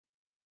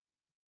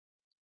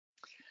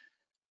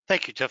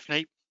Thank you,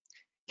 Tiffany.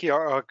 Kia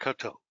ora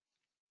koutou.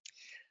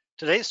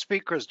 Today's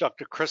speaker is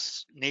Dr.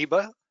 Chris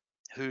Niebuhr,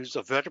 who's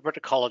a vertebrate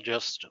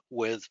ecologist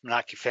with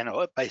Manaaki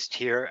Whenua, based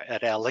here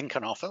at our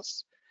Lincoln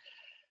office.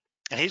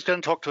 And he's going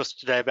to talk to us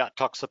today about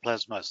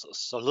toxoplasmosis.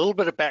 So a little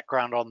bit of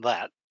background on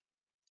that.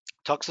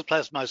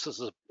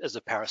 Toxoplasmosis is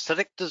a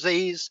parasitic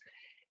disease.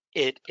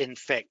 It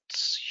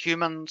infects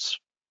humans,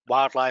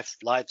 wildlife,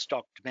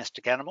 livestock,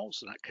 domestic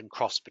animals, and it can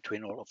cross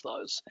between all of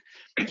those.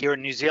 Here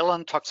in New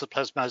Zealand,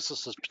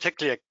 toxoplasmosis is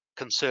particularly a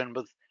concern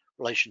with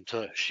relation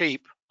to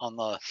sheep on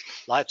the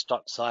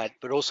livestock side,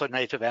 but also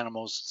native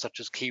animals such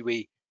as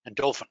kiwi and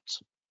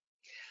dolphins.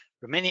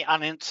 There are many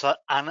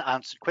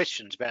unanswered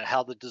questions about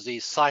how the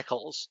disease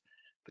cycles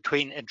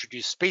between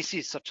introduced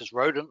species such as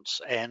rodents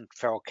and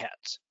feral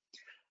cats.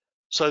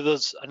 So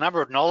there's a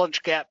number of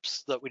knowledge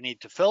gaps that we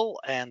need to fill,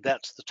 and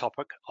that's the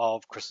topic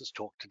of Chris's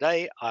talk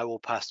today. I will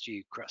pass to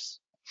you, Chris.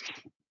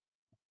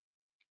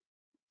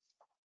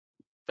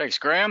 Thanks,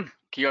 Graham.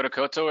 Kia ora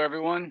koutou,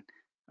 everyone.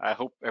 I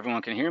hope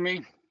everyone can hear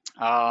me.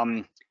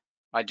 I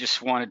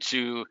just wanted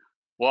to,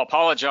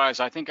 apologize.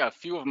 I think a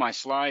few of my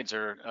slides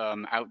are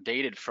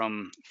outdated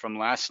from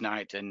last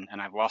night, and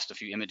I've lost a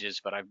few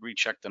images, but I've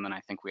rechecked them, and I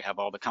think we have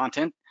all the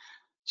content.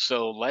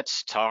 So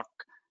let's talk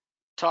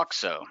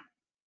toxo.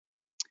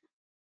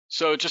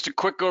 So just a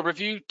quick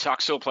overview,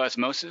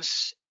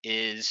 toxoplasmosis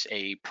is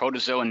a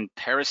protozoan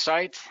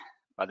parasite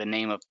by the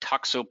name of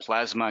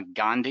Toxoplasma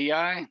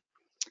gondii.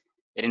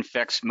 It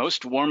infects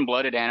most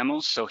warm-blooded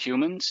animals, so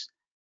humans,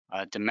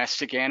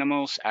 domestic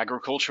animals,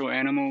 agricultural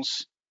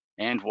animals,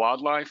 and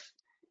wildlife.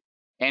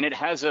 And it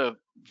has a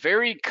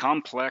very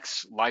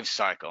complex life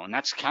cycle, and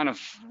that's kind of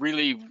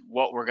really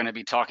what we're going to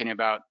be talking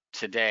about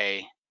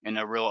today in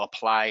a real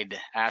applied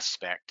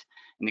aspect.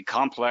 And the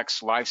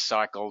complex life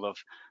cycle of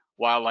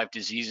wildlife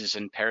diseases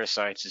and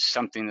parasites is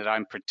something that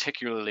I'm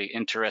particularly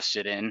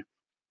interested in,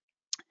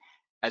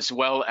 as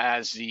well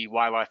as the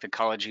wildlife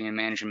ecology and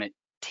management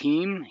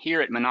team here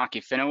at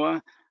Manaaki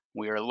Whenua.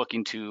 We are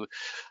looking to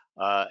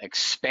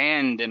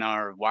expand in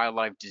our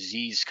wildlife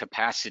disease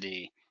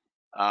capacity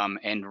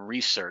and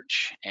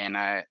research, and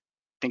I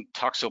think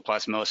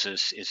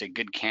toxoplasmosis is a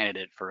good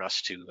candidate for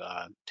us to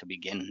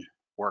begin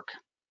work.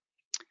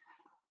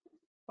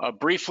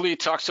 Briefly,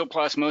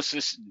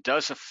 toxoplasmosis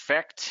does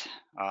affect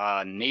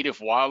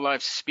native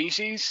wildlife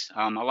species.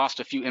 I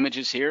lost a few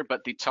images here,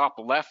 but the top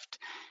left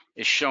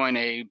is showing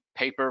a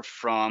paper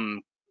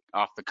from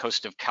off the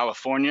coast of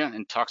California,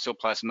 and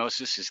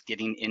toxoplasmosis is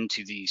getting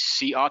into the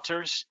sea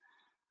otters.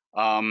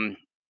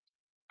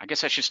 I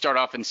guess I should start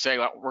off and say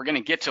we're going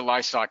to get to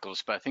life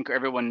cycles, but I think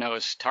everyone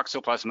knows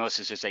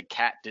toxoplasmosis is a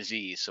cat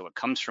disease, so it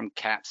comes from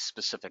cats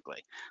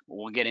specifically.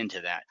 We'll get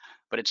into that,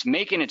 but it's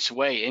making its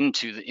way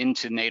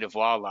into native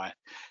wildlife.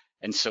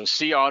 And so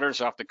sea otters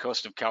off the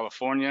coast of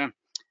California,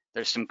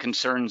 there's some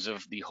concerns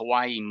of the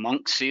Hawaii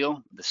monk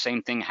seal, the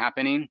same thing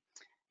happening.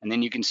 And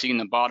then you can see in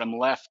the bottom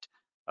left,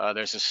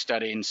 there's a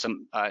study, and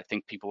some I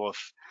think people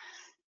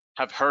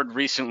have heard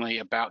recently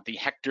about the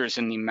hectors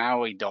and the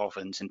Maui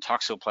dolphins, and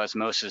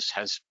toxoplasmosis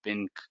has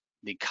been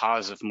the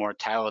cause of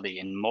mortality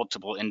in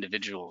multiple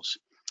individuals,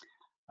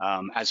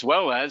 as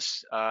well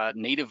as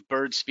native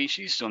bird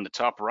species. So on the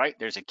top right,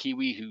 there's a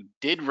kiwi who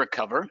did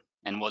recover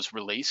and was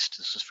released.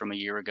 This was from a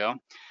year ago,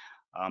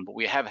 but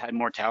we have had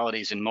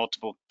mortalities in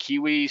multiple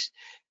kiwis,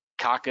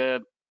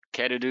 kaka,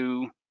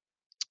 keridu,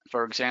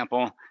 for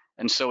example.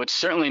 And so it's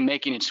certainly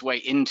making its way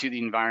into the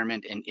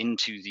environment and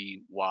into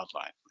the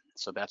wildlife.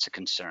 So that's a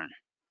concern.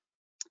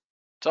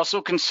 It's also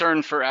a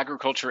concern for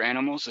agriculture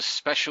animals,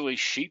 especially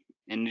sheep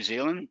in New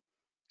Zealand.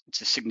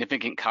 It's a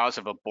significant cause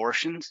of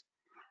abortions.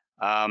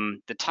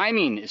 The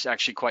timing is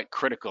actually quite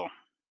critical.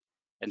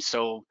 And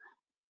so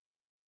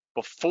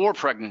before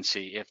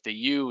pregnancy, if the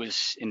ewe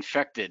is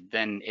infected,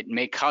 then it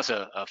may cause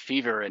a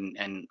fever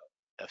and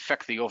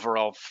affect the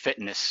overall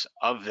fitness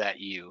of that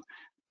ewe.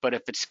 But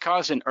if it's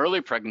caused in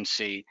early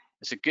pregnancy,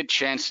 there's a good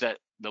chance that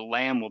the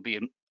lamb will be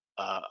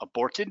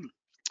aborted.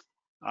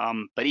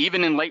 But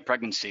even in late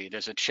pregnancy,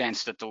 there's a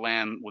chance that the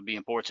lamb would be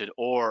aborted,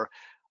 or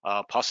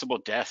possible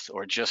death,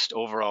 or just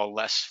overall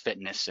less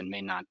fitness and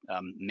may not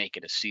make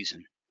it a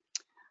season.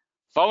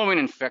 Following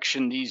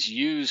infection, these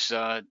ewes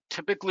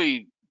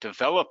typically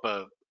develop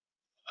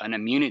an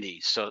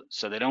immunity, so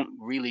they don't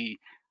really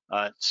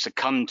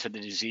succumb to the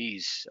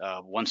disease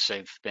once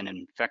they've been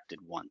infected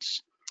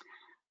once.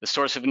 The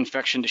source of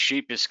infection to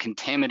sheep is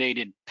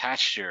contaminated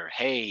pasture,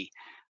 hay,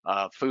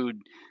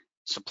 food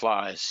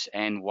supplies,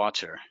 and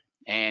water.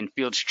 And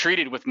fields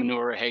treated with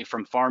manure or hay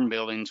from farm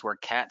buildings where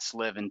cats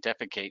live and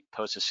defecate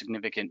pose a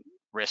significant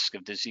risk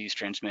of disease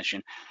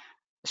transmission,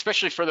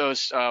 especially for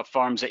those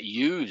farms that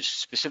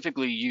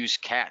specifically use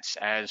cats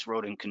as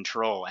rodent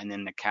control, and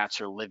then the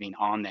cats are living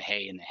on the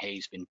hay and the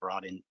hay's been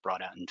brought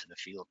out into the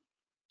field.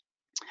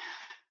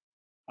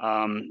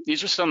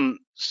 These are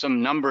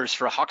some numbers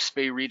for Hawke's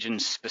Bay region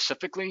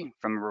specifically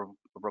from a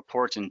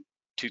report in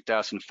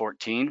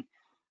 2014.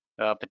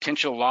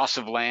 Potential loss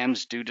of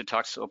lambs due to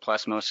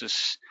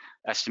toxoplasmosis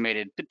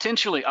estimated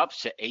potentially up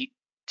to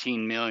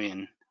 18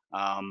 million,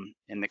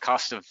 and the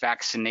cost of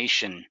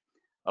vaccination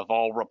of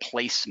all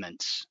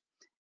replacements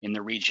in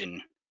the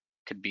region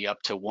could be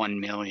up to $1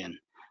 million.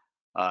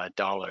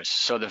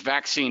 So the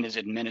vaccine is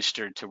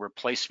administered to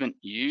replacement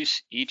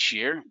use each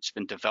year. It's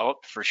been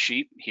developed for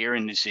sheep here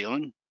in New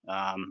Zealand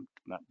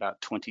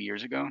about 20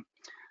 years ago.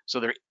 So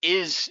there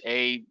is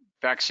a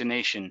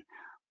vaccination,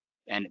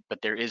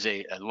 but there is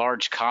a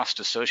large cost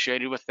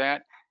associated with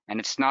that, and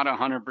it's not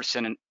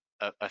 100%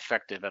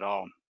 effective at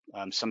all.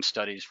 Some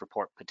studies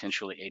report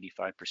potentially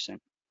 85%.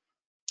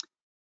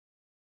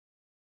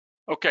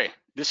 Okay,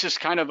 this is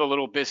kind of a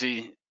little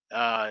busy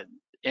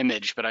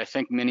image, but I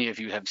think many of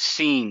you have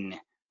seen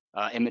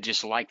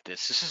images like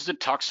this. This is the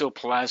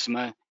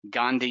Toxoplasma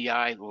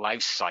gondii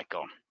life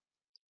cycle,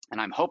 and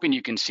I'm hoping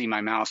you can see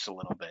my mouse a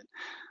little bit.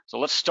 So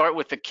let's start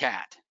with the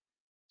cat.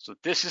 So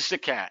this is the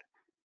cat.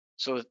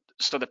 So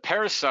the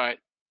parasite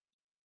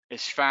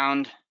is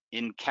found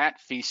in cat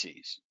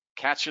feces.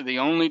 Cats are the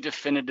only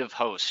definitive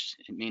host.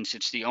 It means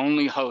it's the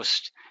only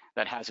host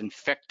that has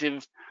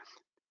infective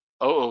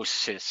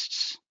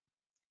oocysts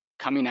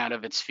coming out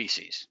of its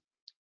feces.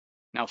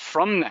 Now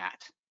from that,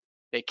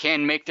 they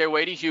can make their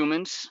way to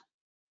humans.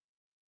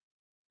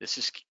 This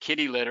is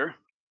kitty litter.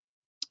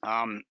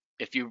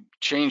 If you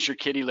change your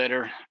kitty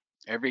litter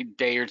every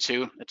day or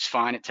two, it's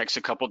fine. It takes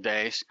a couple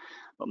days,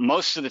 but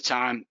most of the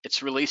time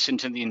it's released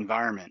into the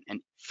environment.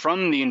 And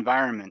from the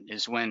environment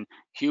is when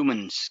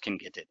humans can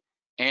get it,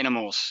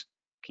 animals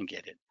can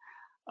get it.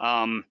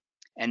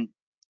 And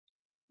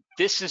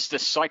this is the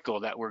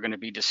cycle that we're going to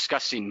be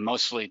discussing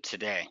mostly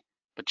today.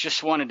 But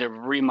just wanted to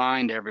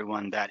remind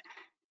everyone that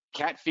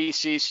cat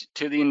feces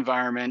to the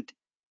environment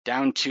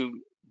down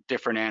to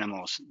different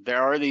animals.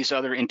 There are these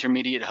other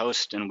intermediate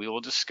hosts, and we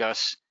will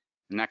discuss,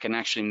 and that can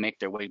actually make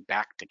their way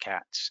back to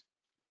cats.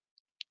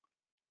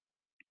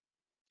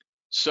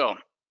 So,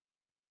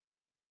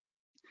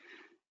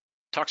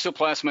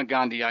 Toxoplasma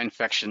gondii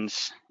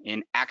infections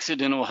in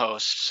accidental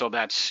hosts, so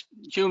that's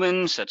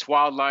humans, that's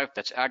wildlife,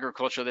 that's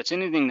agriculture, that's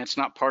anything that's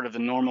not part of the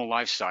normal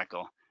life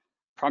cycle,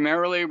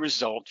 primarily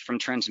result from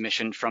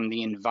transmission from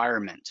the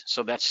environment.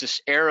 So that's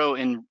this arrow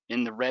in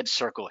the red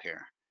circle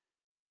here.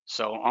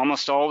 So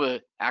almost all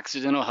the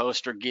accidental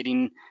hosts are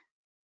getting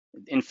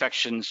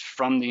infections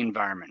from the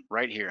environment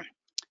right here.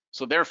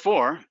 So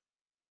therefore,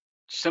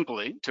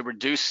 simply to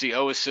reduce the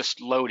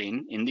oocyst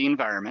loading in the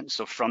environment,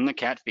 so from the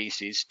cat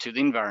feces to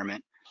the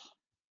environment,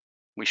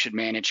 we should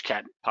manage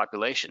cat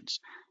populations.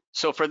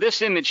 So for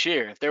this image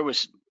here,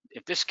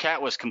 if this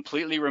cat was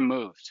completely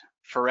removed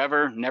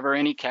forever, never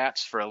any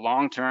cats for a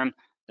long term,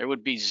 there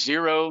would be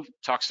zero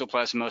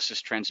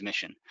toxoplasmosis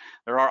transmission.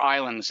 There are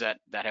islands that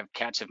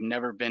cats have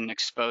never been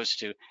exposed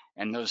to,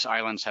 and those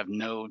islands have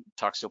no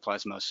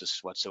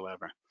toxoplasmosis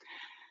whatsoever.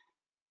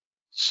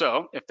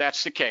 So if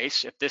that's the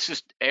case, if this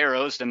is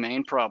arrows, the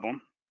main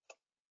problem,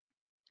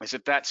 is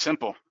it that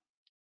simple?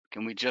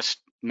 Can we just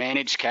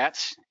manage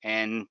cats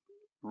and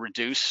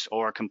reduce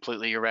or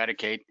completely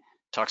eradicate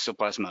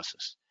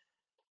toxoplasmosis?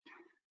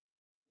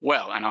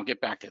 Well, and I'll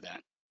get back to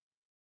that,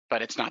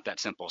 but it's not that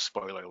simple,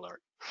 spoiler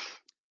alert.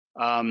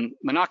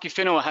 Manaaki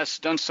Whenua has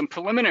done some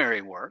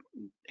preliminary work.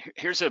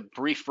 Here's a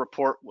brief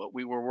report what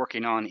we were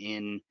working on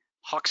in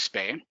Hawke's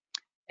Bay,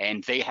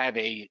 and they have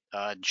a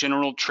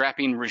general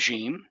trapping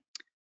regime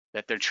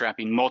that they're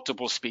trapping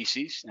multiple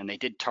species, and they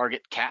did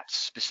target cats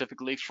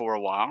specifically for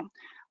a while.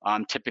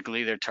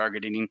 Typically, they're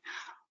targeting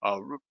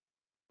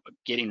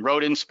getting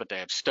rodents, but they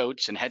have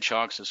stoats and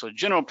hedgehogs, so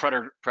general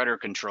predator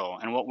control.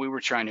 And what we were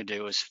trying to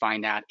do is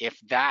find out if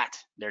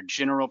their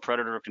general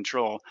predator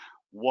control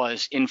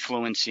was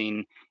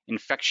influencing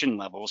infection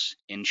levels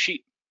in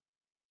sheep.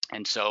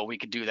 And so we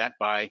could do that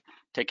by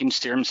taking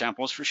serum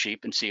samples for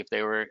sheep and see if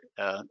they were,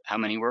 how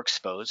many were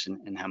exposed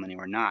and how many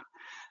were not.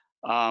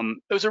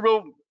 It was a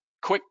real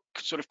quick,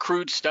 sort of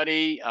crude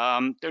study.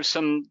 There's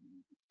some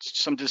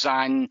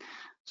design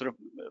sort of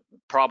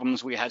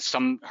problems. We had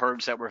some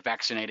herds that were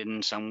vaccinated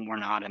and some were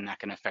not, and that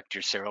can affect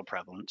your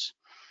seroprevalence.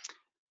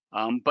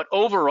 But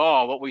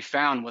overall, what we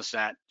found was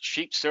that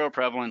sheep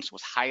seroprevalence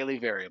was highly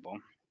variable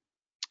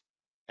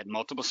at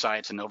multiple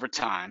sites and over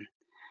time.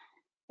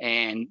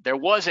 And there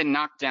was a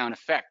knockdown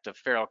effect of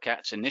feral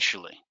cats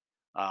initially,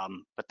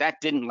 but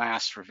that didn't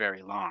last for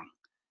very long.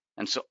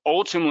 And so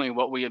ultimately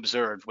what we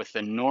observed with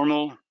the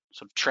normal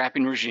sort of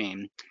trapping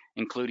regime,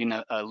 including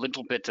a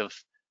little bit of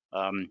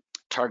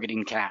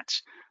targeting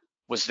cats,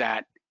 was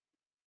that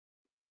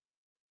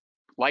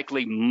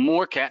likely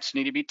more cats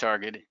need to be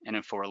targeted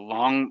and for a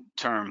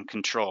long-term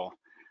control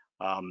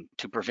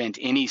to prevent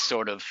any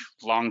sort of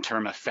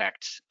long-term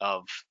effects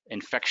of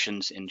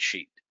infections in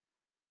sheep.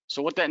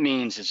 So what that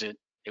means is it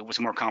was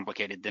more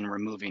complicated than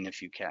removing a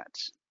few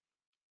cats.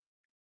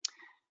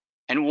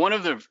 And one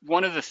of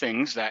the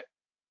things that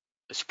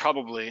is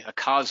probably a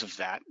cause of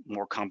that,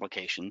 more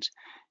complications,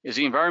 is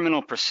the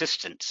environmental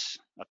persistence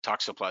of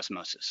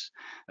toxoplasmosis.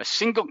 A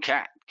single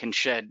cat can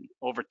shed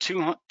over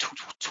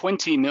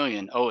 20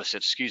 million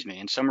oocysts,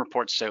 and some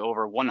reports say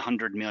over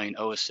 100 million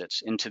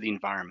oocysts into the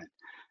environment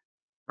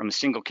from a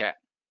single cat.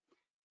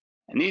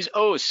 And these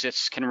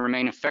oocysts can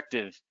remain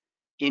effective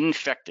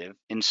infective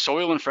in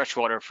soil and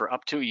freshwater for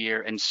up to a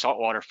year and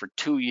saltwater for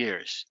 2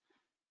 years.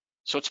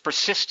 So it's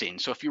persisting.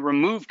 So if you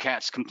remove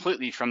cats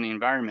completely from the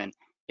environment,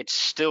 it's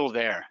still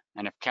there.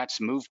 And if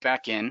cats move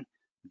back in,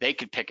 they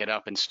could pick it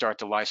up and start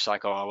the life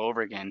cycle all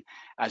over again,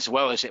 as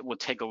well as it will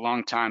take a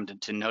long time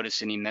to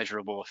notice any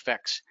measurable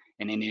effects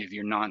in any of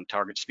your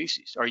non-target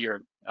species or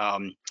your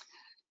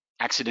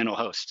accidental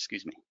hosts,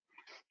 excuse me.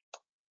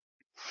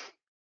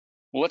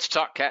 Well, let's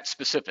talk cat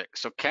specific.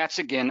 So cats,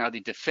 again, are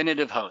the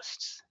definitive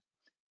hosts.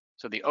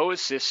 So the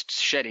oocyst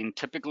shedding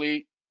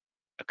typically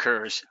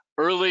occurs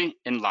early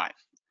in life.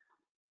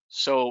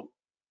 So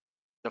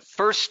the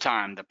first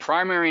time, the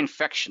primary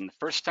infection, the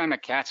first time a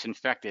cat's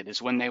infected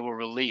is when they will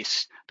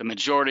release the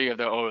majority of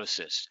their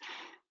oocysts.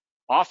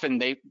 Often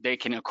they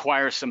can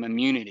acquire some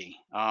immunity,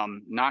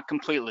 not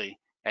completely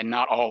and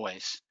not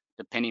always,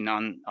 depending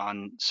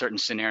on certain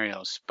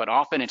scenarios, but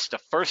often it's the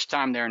first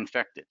time they're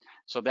infected.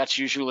 So that's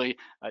usually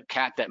a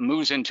cat that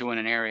moves into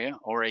an area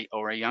or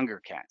a younger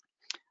cat.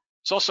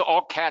 It's also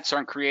all cats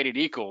aren't created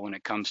equal when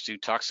it comes to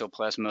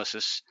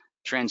toxoplasmosis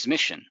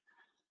transmission.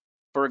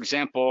 For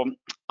example,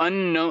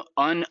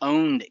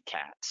 unowned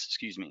cats,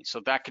 excuse me.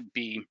 So that could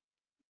be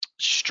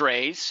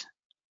strays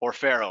or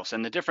ferals.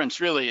 And the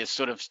difference really is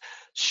sort of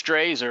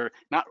strays are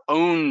not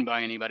owned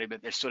by anybody,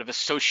 but they're sort of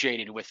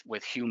associated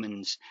with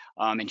humans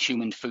and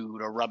human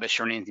food or rubbish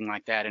or anything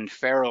like that. And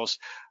ferals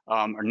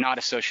are not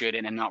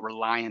associated and not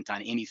reliant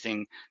on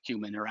anything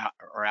human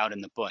or out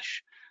in the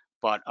bush.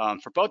 But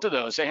for both of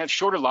those, they have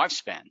shorter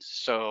lifespans.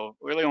 So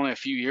really only a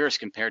few years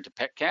compared to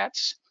pet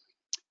cats.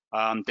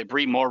 They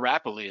breed more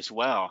rapidly as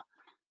well.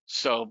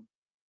 So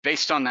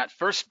based on that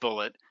first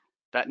bullet,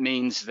 that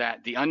means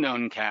that the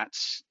unknown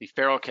cats, the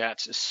feral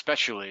cats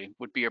especially,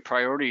 would be a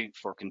priority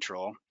for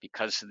control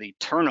because the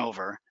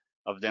turnover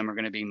of them are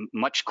going to be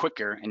much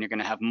quicker, and you're going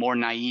to have more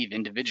naive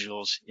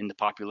individuals in the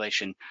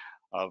population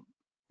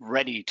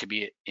ready to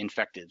be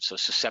infected, so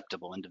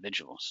susceptible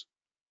individuals.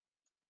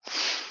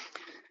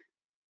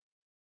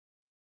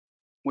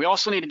 We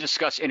also need to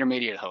discuss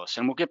intermediate hosts,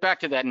 and we'll get back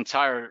to that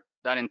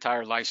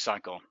entire life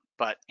cycle.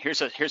 But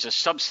here's a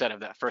subset of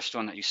that first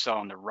one that you saw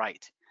on the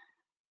right.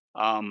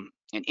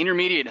 And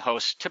intermediate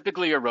hosts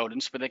typically are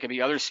rodents, but they could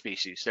be other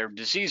species. They're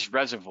disease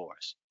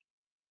reservoirs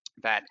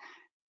that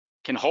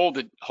can hold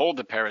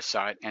the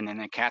parasite, and then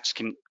the cats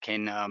can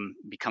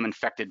become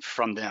infected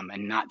from them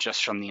and not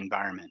just from the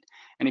environment.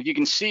 And if you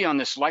can see on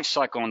this life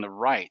cycle on the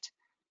right,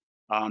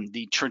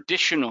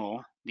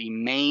 the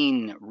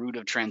main route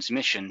of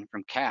transmission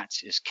from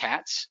cats is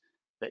cats,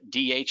 that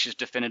DH is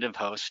definitive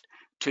host,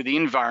 to the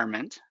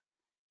environment,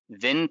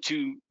 then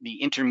to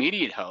the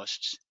intermediate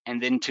hosts,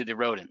 and then to the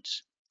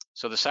rodents.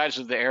 So the size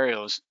of the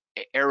arrows,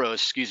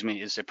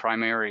 is the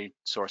primary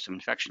source of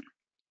infection.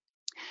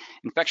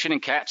 Infection in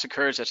cats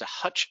occurs at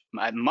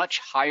a much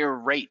higher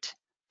rate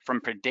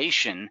from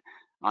predation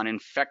on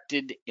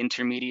infected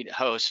intermediate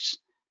hosts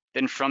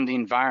than from the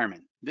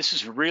environment. This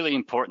is really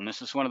important.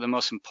 This is one of the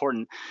most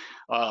important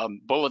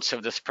bullets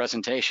of this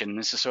presentation.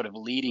 This is sort of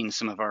leading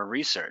some of our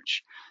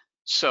research.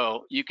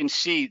 So you can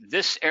see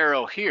this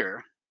arrow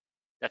here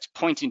that's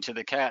pointing to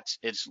the cats,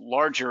 it's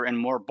larger and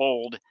more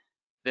bold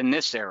than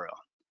this arrow.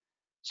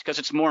 It's because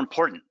it's more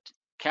important.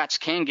 Cats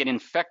can get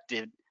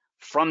infected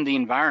from the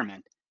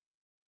environment,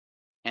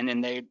 and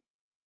then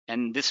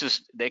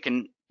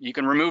you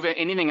can remove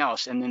anything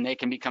else, and then they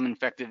can become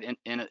infected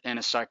in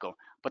a cycle.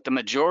 But the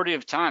majority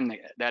of time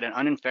that an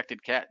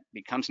uninfected cat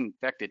becomes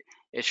infected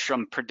is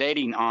from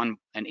predating on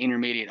an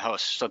intermediate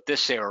host. So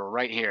this arrow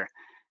right here,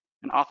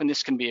 and often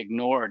this can be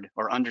ignored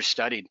or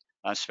understudied,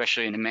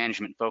 especially in a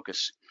management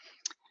focus.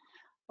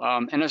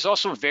 And there's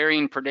also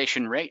varying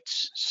predation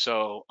rates,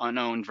 so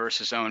unowned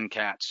versus owned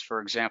cats.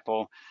 For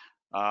example,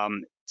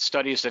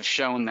 studies have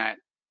shown that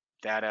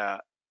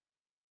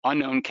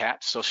unknown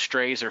cats, so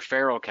strays or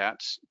feral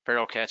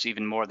cats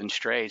even more than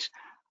strays,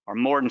 are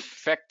more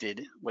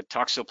infected with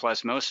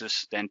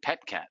toxoplasmosis than pet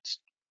cats.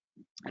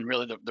 And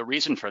really the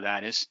reason for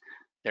that is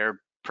they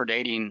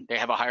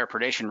have a higher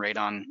predation rate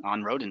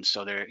on rodents,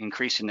 so they're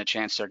increasing the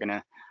chance they're going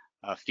to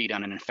feed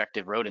on an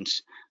infected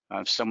rodents.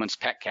 Someone's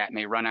pet cat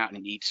may run out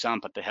and eat some,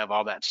 but they have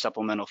all that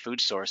supplemental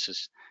food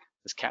sources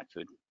as cat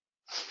food.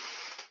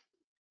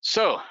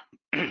 So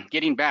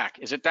getting back,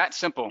 is it that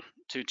simple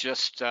to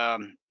just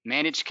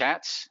manage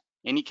cats,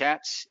 any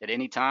cats at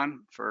any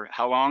time for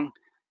how long?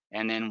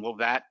 And then will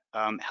that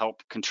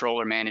help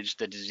control or manage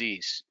the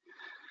disease?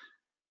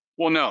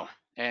 Well, no,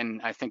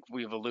 and I think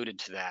we've alluded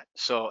to that.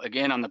 So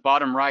again, on the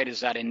bottom right is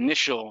that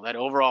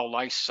overall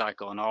life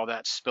cycle and all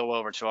that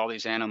spillover to all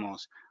these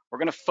animals. We're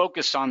going to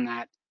focus on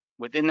that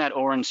within that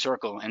orange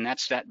circle, and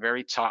that's that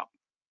very top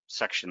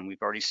section.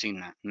 We've already seen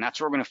that, and that's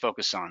what we're going to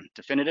focus on: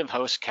 definitive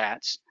host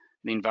cats,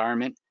 the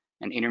environment,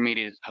 and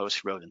intermediate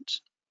host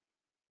rodents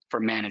for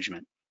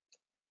management.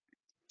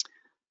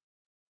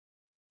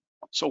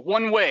 So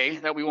one way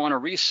that we want to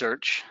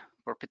research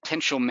for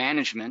potential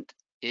management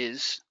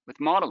is with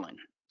modeling,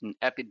 and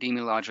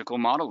epidemiological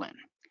modeling.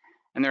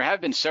 And there have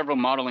been several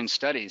modeling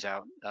studies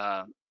out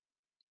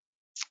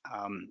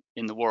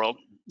in the world,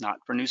 not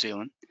for New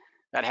Zealand,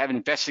 that have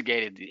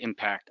investigated the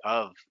impact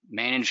of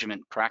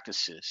management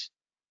practices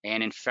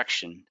and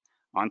infection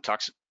on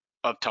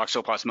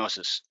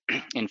Toxoplasmosis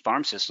in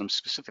farm systems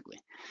specifically.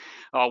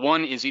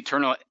 One is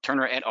Turner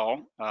et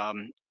al.,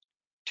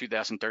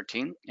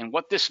 2013. And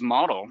what this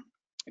model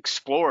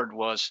explored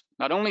was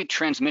not only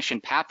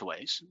transmission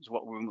pathways, is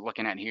what we're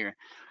looking at here,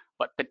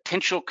 but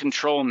potential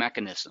control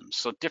mechanisms.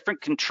 So different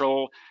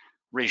control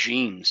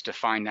regimes to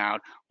find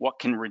out what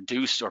can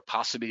reduce or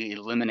possibly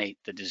eliminate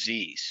the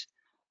disease.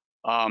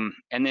 And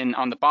then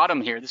on the bottom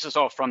here, this is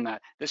all from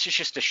that. This is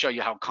just to show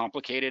you how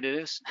complicated it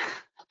is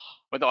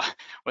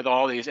with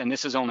all these, and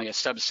this is only a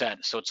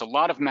subset. So it's a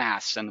lot of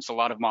math and it's a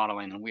lot of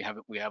modeling, and we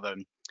have a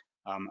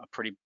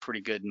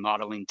pretty good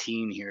modeling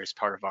team here as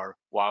part of our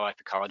wildlife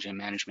ecology and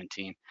management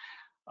team.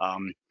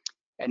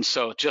 And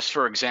so just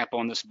for example,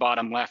 on this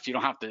bottom left, you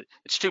don't have to,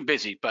 it's too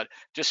busy, but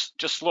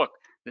just look,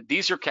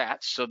 these are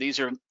cats. So these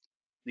are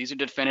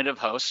definitive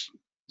hosts,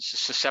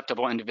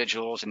 susceptible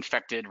individuals,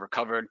 infected,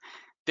 recovered.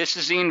 This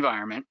is the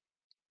environment.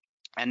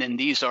 And then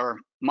these are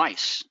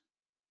mice.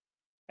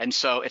 And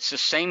so it's the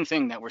same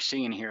thing that we're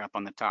seeing here up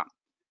on the top.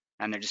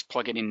 And they're just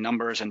plugging in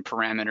numbers and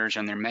parameters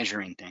and they're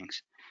measuring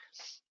things.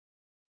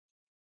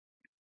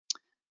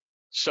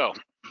 So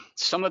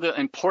some of the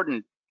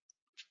important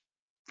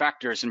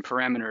factors and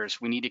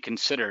parameters we need to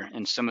consider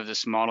in some of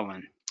this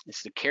modeling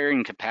is the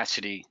carrying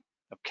capacity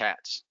of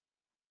cats.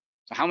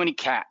 So how many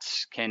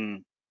cats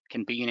can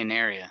be in an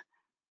area,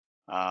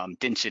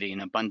 density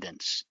and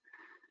abundance.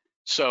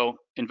 So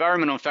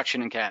environmental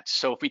infection in cats.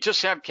 So if we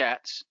just have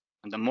cats,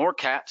 and the more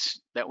cats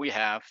that we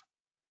have,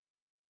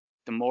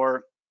 the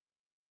more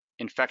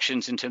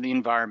infections into the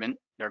environment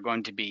there are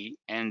going to be,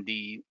 and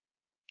the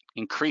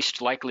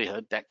increased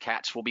likelihood that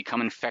cats will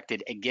become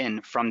infected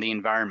again from the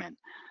environment.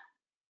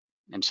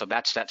 And so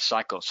that's that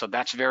cycle. So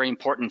that's very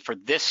important for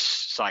this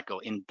cycle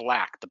in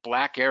black, the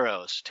black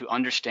arrows, to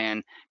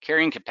understand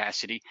carrying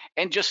capacity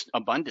and just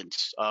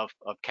abundance of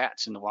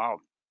cats in the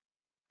wild.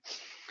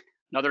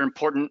 Another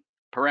important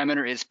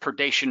parameter is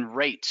predation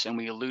rates, and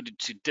we alluded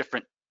to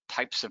different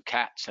types of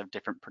cats have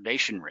different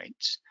predation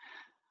rates.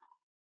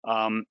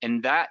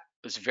 And that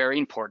is very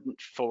important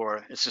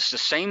for, it's just the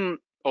same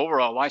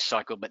overall life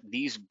cycle, but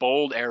these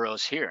bold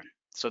arrows here.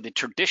 So the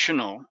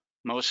traditional,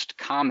 most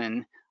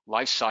common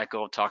life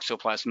cycle of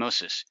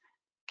Toxoplasmosis,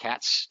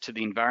 cats to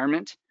the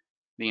environment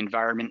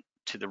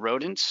to the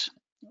rodents,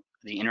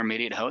 the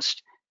intermediate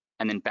host,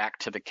 and then back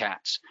to the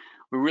cats.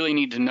 We really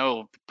need to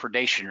know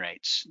predation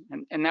rates,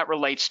 and that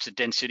relates to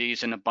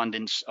densities and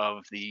abundance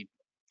of the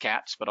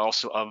cats, but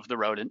also of the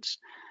rodents,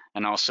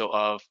 and also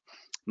of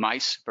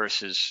mice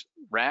versus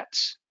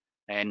rats,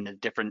 and the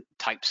different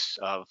types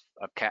of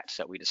cats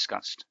that we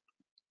discussed.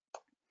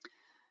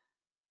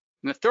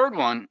 And the third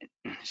one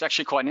is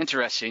actually quite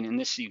interesting, and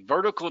this is the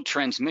vertical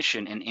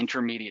transmission in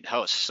intermediate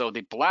hosts. So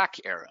the black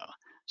arrow.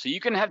 So you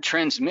can have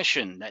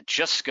transmission that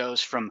just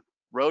goes from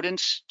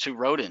rodents to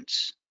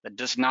rodents, that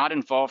does not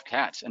involve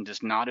cats and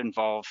does not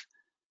involve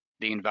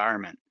the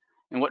environment.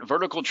 And what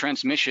vertical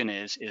transmission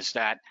is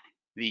that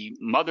the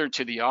mother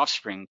to the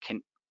offspring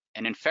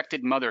an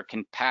infected mother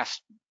can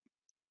pass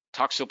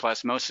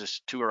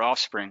Toxoplasmosis to her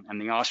offspring, and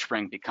the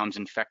offspring becomes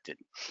infected.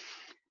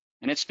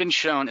 And it's been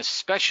shown,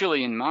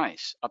 especially in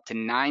mice, up to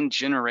 9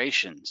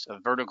 generations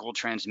of vertical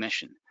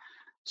transmission.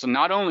 So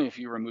not only if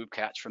you remove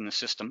cats from the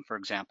system, for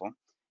example,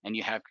 and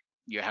you have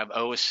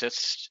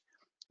oocysts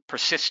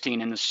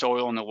persisting in the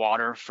soil and the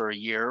water for a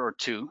year or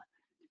two,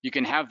 you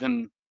can have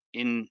them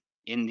in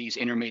these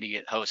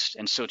intermediate hosts.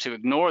 And so to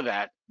ignore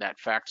that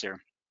factor,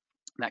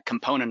 that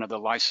component of the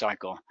life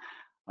cycle,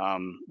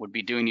 would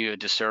be doing you a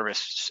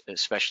disservice,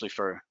 especially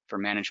for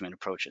management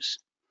approaches.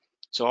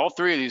 So all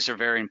three of these are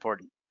very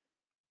important.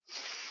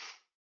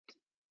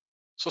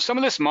 So some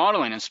of this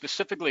modeling, and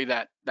specifically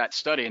that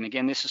study, and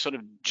again, this is sort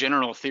of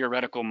general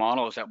theoretical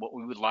models, that what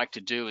we would like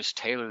to do is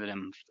tailor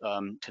them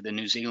to the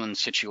New Zealand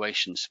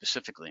situation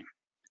specifically.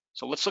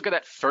 So let's look at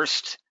that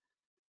first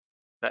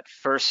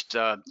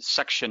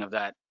section of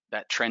that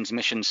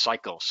transmission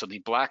cycle. So the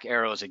black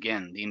arrows,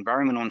 again, the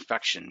environmental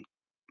infection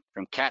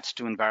from cats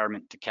to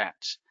environment to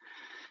cats.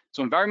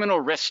 So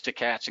environmental risk to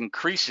cats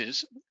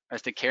increases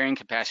as the carrying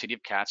capacity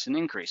of cats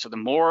increase. So the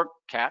more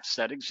cats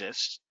that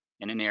exist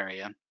in an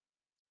area,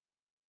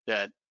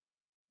 the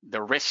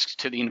risk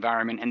to the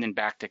environment and then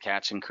back to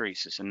cats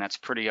increases, and that's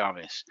pretty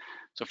obvious.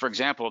 So for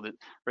example,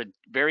 for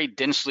very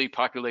densely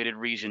populated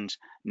regions,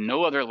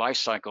 no other life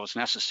cycle is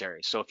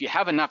necessary. So if you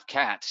have enough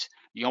cats,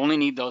 you only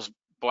need those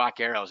black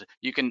arrows.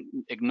 You can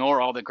ignore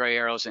all the gray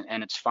arrows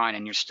and it's fine,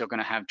 and you're still going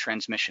to have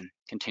transmission,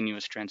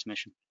 continuous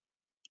transmission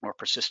or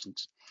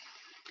persistence.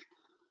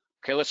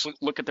 Okay, let's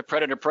look at the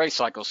predator-prey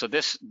cycle. So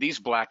these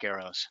black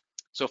arrows.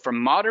 So for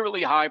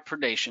moderately high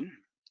predation,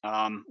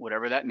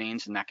 whatever that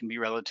means, and that can be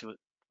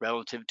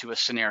relative to a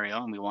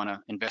scenario, and we want to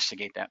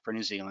investigate that for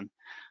New Zealand.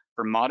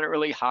 For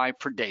moderately high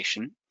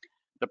predation,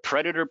 the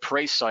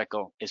predator-prey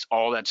cycle is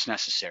all that's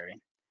necessary.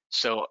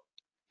 So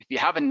if you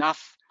have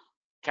enough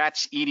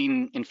cats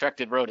eating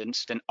infected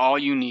rodents, then all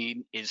you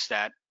need is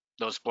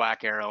those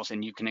black arrows,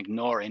 and you can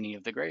ignore any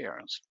of the gray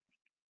arrows.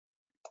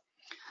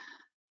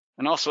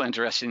 And also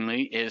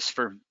interestingly is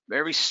for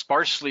very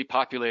sparsely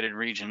populated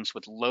regions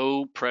with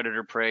low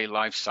predator-prey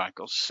life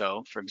cycles.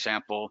 So for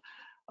example,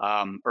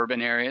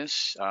 urban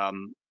areas,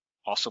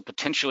 also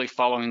potentially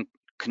following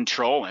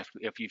control.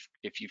 If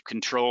you've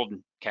controlled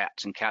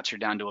cats and cats are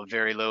down to a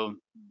very low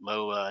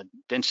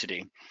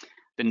density,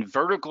 then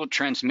vertical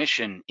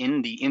transmission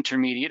in the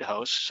intermediate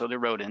hosts, so the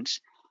rodents,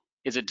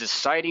 is a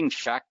deciding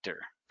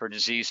factor for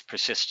disease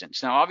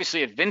persistence. Now,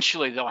 obviously,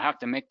 eventually they'll have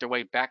to make their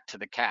way back to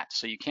the cat,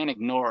 so you can't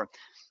ignore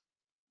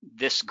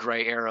this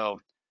gray arrow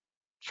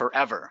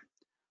forever.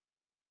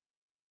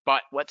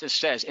 But what this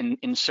says,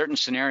 in certain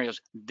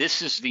scenarios,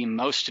 this is the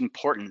most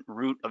important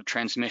route of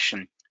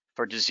transmission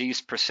for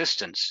disease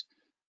persistence,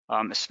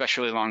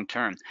 especially long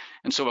term.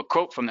 And so a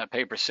quote from that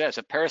paper says,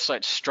 a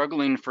parasite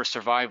struggling for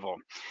survival,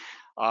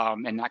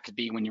 and that could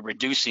be when you're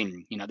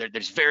reducing,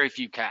 there's very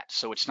few cats,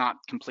 so it's not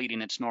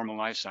completing its normal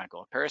life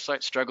cycle. A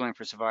parasite struggling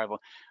for survival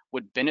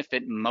would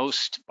benefit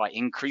most by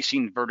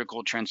increasing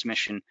vertical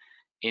transmission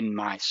in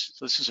mice.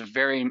 So this is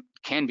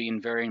can be a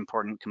very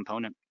important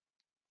component,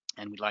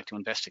 and we'd like to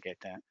investigate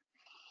that.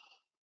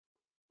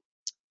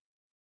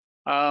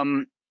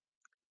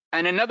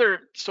 And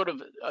another sort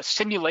of a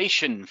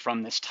simulation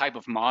from this type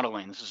of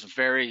modeling, this is a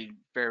very,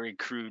 very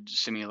crude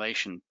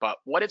simulation, but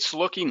what it's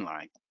looking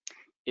like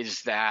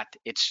is that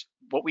it's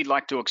what we'd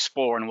like to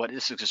explore, and what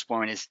this is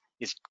exploring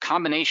is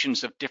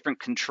combinations of different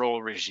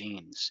control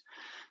regimes.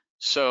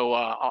 So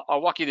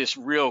I'll walk you this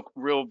real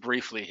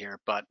briefly here,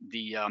 but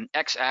the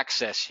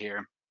x-axis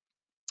here,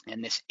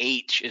 and this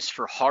H is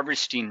for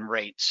harvesting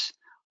rates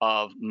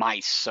of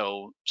mice,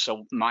 so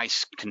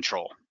mice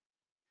control.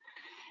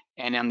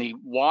 And on the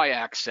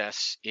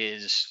y-axis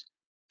is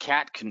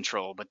cat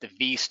control, but the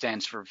V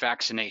stands for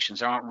vaccinations.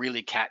 There aren't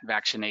really cat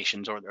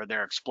vaccinations, or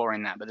they're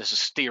exploring that, but this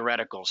is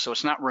theoretical. So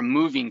it's not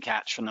removing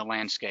cats from the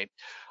landscape,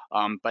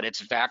 but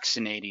it's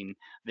vaccinating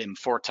them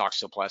for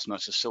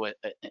toxoplasmosis. So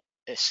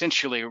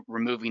essentially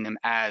removing them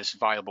as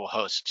viable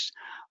hosts.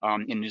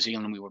 In New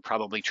Zealand, we would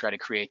probably try to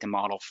create the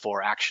model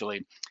for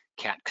actually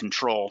cat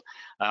control.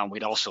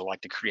 We'd also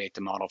like to create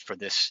the model for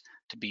this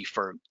to be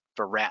for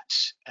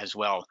rats as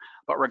well.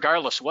 But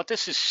regardless, what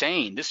this is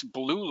saying, this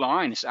blue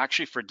line is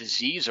actually for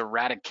disease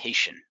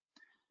eradication.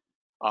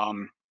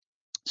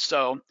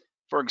 So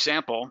for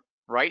example,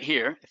 right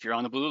here, if you're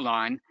on the blue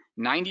line,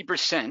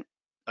 90%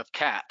 of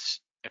cats,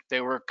 if they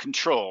were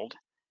controlled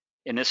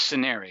in this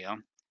scenario,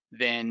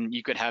 then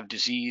you could have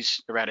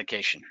disease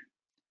eradication.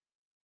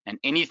 And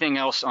anything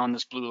else on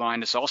this blue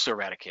line is also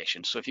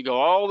eradication. So if you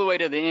go all the way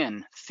to the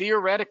end,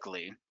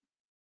 theoretically,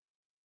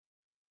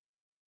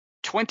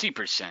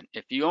 20%,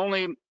 if you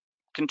only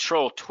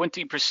control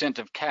 20%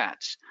 of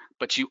cats,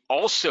 but you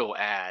also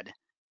add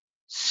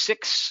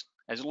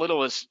as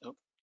little as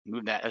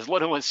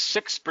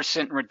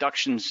 6%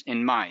 reductions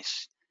in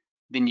mice,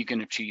 then you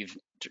can achieve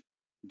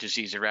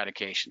disease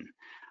eradication.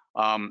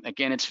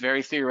 Again, it's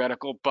very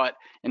theoretical, but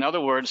in other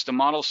words, the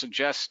model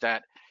suggests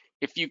that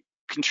if you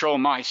control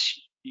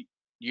mice,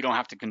 you don't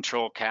have to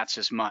control cats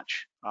as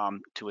much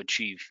to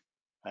achieve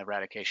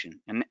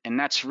eradication. And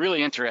that's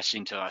really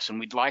interesting to us, and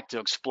we'd like to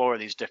explore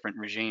these different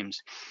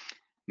regimes.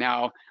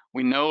 Now,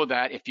 we know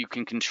that if you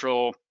can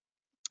control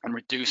and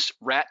reduce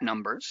rat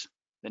numbers,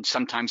 then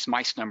sometimes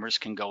mice numbers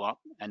can go up,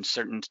 and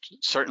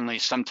certainly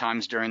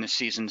sometimes during the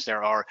seasons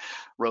there are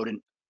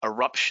rodent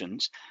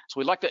eruptions. So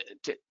we'd like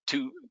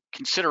to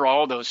consider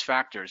all those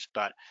factors,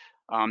 but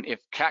if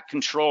cat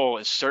control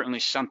is certainly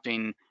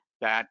something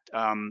that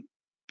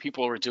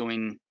people are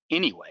doing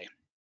anyway,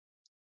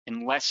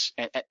 unless,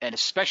 and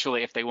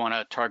especially if they want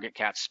to target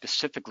cats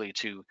specifically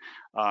to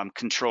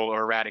control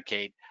or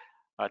eradicate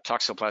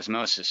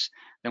toxoplasmosis,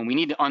 then we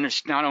need to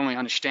not only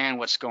understand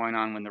what's going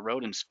on with the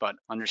rodents, but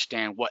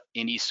understand what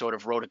any sort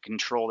of rodent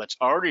control that's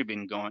already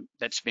been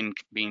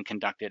being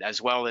conducted, as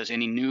well as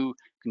any new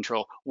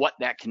control, what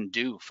that can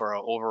do for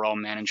our overall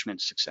management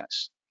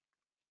success.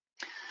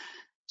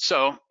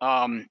 So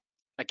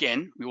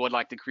again, we would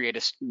like to create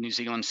a New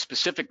Zealand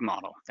specific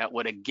model that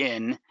would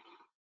again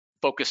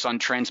focus on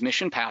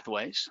transmission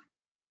pathways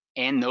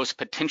and those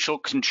potential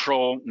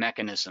control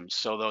mechanisms.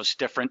 So those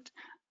different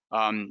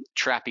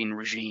trapping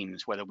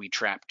regimes, whether we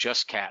trap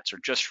just cats or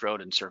just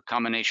rodents or a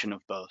combination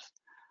of both.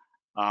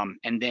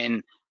 And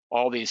then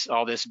all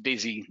this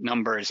busy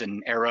numbers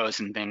and arrows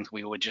and things,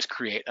 we would just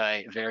create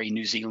a very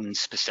New Zealand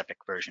specific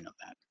version of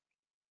that.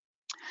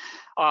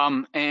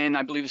 And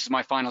I believe this is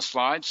my final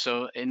slide.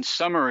 So in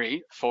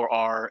summary, for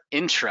our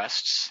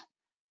interests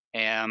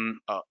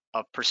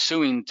of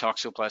pursuing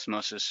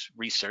toxoplasmosis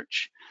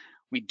research,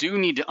 we do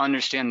need to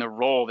understand the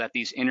role that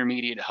these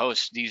intermediate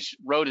hosts, these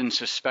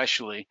rodents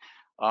especially,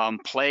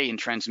 play in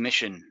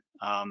transmission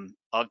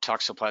of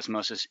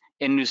toxoplasmosis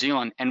in New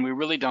Zealand, and we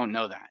really don't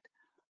know that.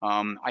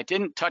 I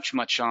didn't touch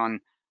much on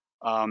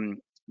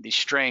the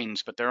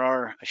strains, but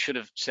I should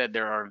have said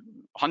there are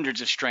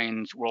hundreds of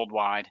strains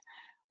worldwide.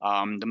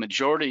 The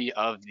majority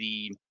of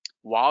the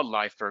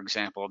wildlife, for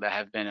example, that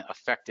have been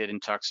affected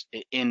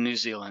in New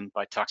Zealand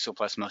by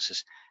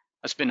toxoplasmosis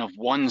has been of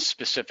one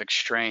specific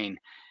strain.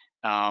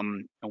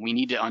 And we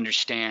need to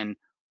understand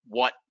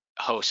what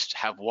hosts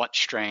have what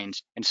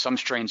strains, and some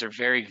strains are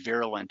very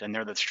virulent, and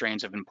they're the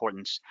strains of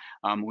importance.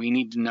 We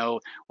need to know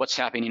what's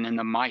happening in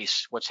the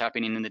mice, what's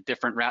happening in the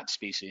different rat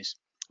species,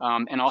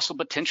 and also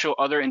potential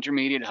other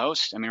intermediate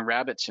hosts. I mean,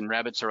 rabbits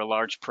are a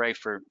large prey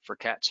for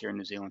cats here in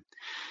New Zealand.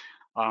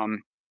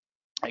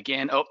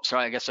 Again, oh,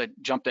 sorry, I guess I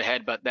jumped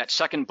ahead, but that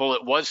second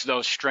bullet was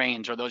those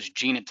strains or those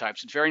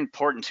genotypes. It's very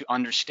important to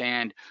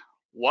understand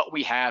what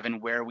we have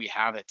and where we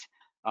have it.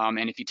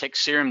 And if you take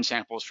serum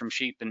samples from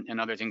sheep and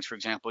other things, for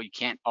example, you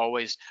can't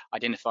always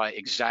identify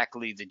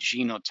exactly the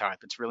genotype.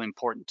 It's really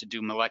important to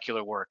do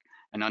molecular work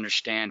and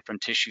understand from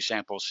tissue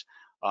samples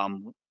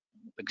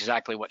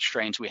exactly what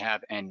strains we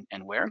have and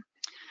where.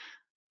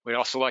 We'd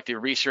also like to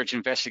research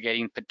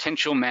investigating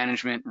potential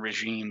management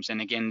regimes. And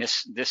again,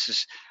 this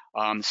is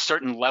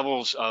certain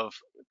levels of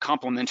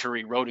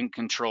complementary rodent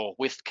control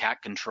with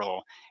cat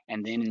control.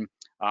 And then,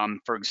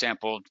 for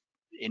example,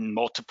 in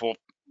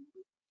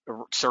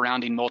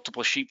surrounding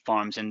multiple sheep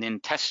farms, and then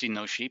testing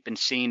those sheep and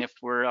seeing if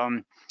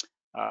we're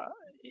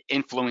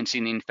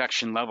influencing the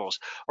infection levels,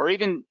 or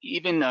even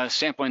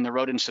sampling the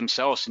rodents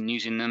themselves and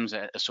using them as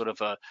a sort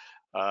of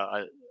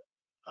a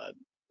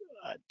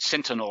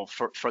sentinel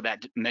for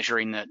that,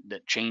 measuring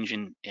that change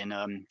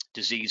in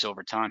disease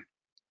over time,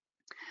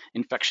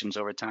 infections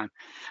over time.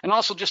 And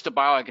also just the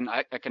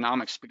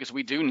bioeconomics, because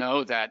we do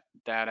know that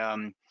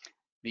the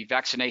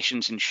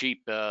vaccinations in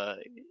sheep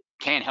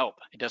can help.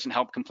 It doesn't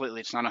help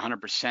completely, it's not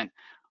 100%,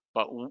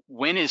 but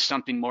when is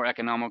something more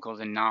economical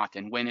than not,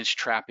 and when is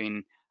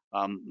trapping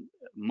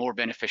more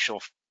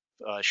beneficial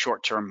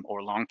short-term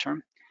or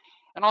long-term?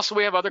 And also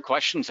we have other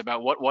questions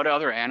about what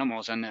other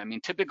animals, and I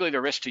mean, typically the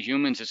risk to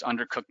humans is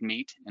undercooked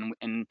meat,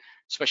 and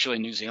especially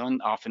in New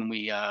Zealand, often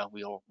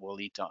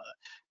we'll eat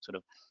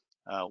sort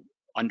of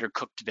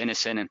undercooked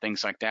venison and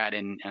things like that,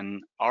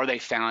 and are they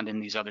found in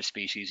these other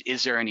species?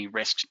 Is there any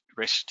risk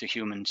to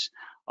humans,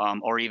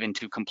 or even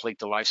to complete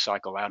the life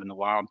cycle out in the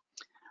wild?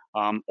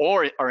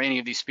 Or are any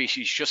of these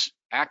species just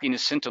acting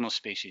as sentinel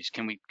species?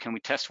 Can we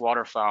test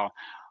waterfowl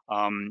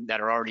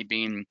that are already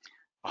being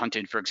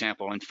hunted, for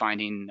example, and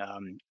finding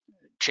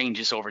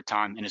changes over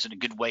time? And is it a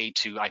good way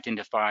to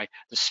identify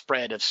the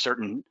spread of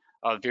certain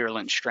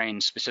virulent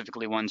strains,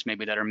 specifically ones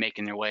maybe that are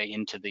making their way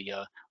into the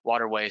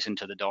waterways,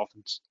 into the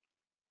dolphins?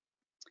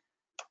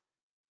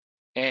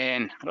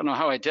 And I don't know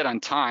how I did on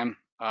time.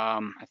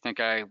 I think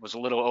I was a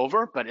little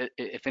over, but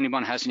if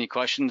anyone has any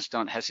questions,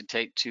 don't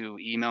hesitate to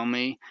email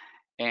me.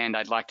 And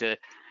I'd like to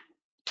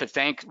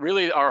thank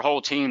really our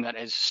whole team that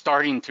is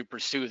starting to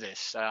pursue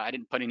this. I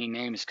didn't put any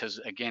names because,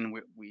 again,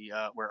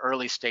 we're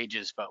early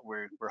stages, but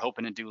we're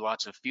hoping to do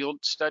lots of field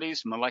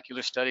studies,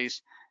 molecular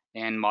studies,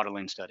 and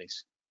modeling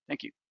studies.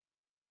 Thank you.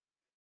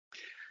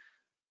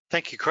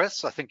 Thank you,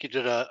 Chris. I think you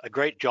did a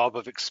great job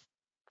of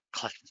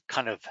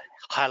kind of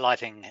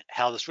highlighting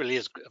how this really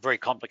is a very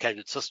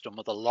complicated system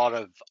with a lot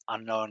of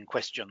unknown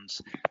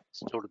questions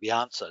still to be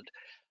answered.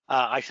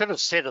 I should have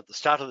said at the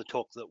start of the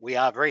talk that we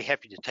are very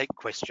happy to take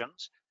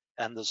questions,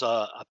 and there's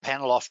a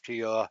panel off to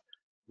your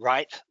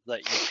right that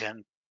you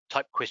can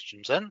type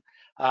questions in.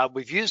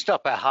 We've used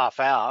up our half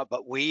hour,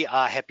 but we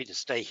are happy to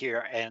stay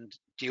here and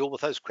deal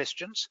with those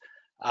questions.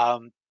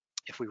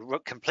 If we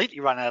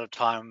completely run out of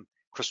time,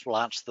 Chris will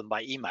answer them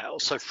by email.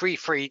 So free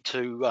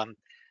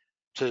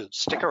to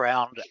stick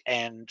around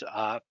and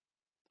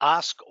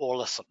ask or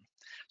listen.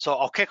 So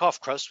I'll kick off,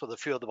 Chris, with a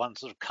few of the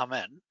ones that have come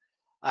in.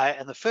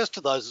 And the first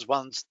of those is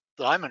ones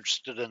that I'm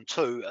interested in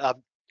too.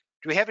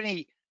 Do we have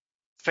any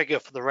figure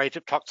for the rate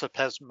of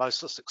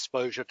toxoplasmosis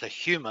exposure to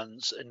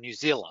humans in New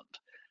Zealand?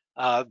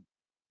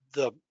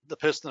 The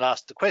person that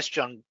asked the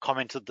question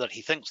commented that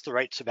he thinks the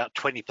rate's about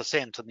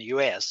 20% in the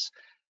US,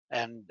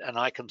 and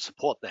I can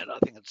support that. I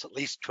think it's at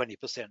least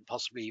 20%,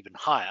 possibly even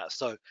higher.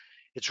 So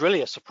it's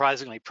really a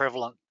surprisingly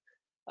prevalent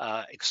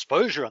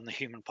exposure in the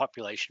human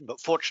population, but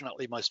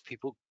fortunately most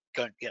people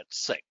don't get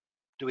sick.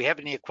 Do we have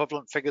any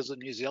equivalent figures in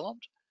New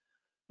Zealand?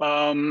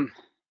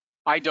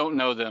 I don't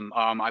know them.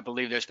 I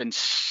believe there's been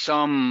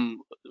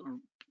some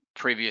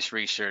previous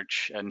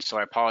research, and so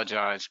I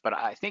apologize, but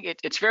I think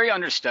it's very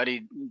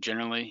understudied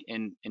generally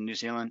in New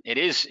Zealand. It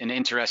is an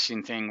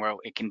interesting thing where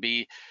it can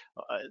be,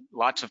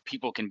 lots of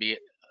people can be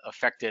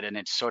affected, and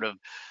it's sort of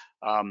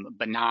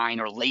benign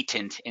or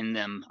latent in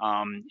them.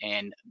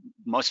 And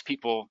most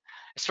people,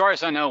 as far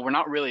as I know, we're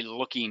not really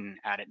looking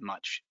at it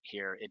much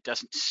here. It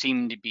doesn't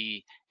seem to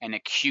be an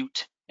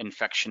acute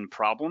infection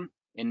problem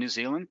in New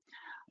Zealand.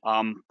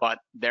 But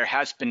there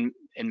has been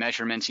in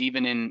measurements,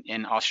 even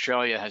in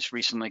Australia has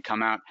recently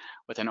come out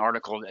with an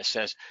article that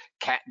says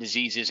cat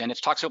diseases, and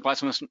it's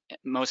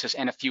toxoplasmosis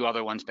and a few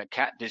other ones, but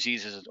cat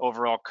diseases is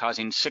overall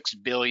causing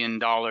 $6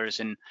 billion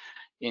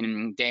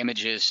in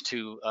damages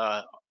to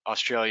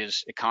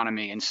Australia's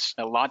economy. And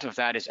a lot of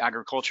that is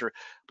agriculture,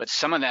 but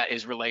some of that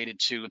is related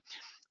to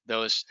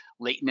those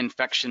latent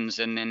infections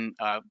and then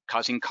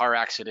causing car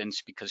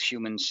accidents because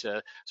humans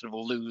sort of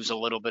lose a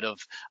little bit of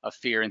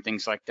fear and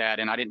things like that.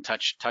 And I didn't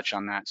touch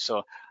on that.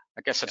 So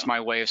I guess that's my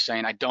way of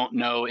saying I don't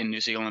know in New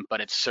Zealand, but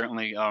it's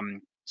certainly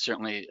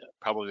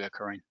probably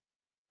occurring.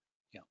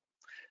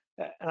 Yeah.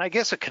 And I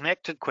guess a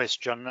connected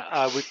question,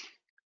 we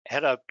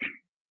had a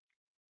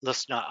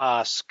listener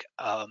ask,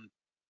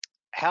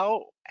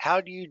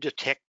 how do you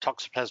detect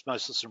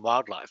toxoplasmosis in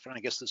wildlife? And I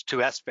guess there's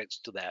two aspects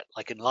to that,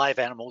 like in live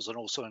animals and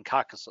also in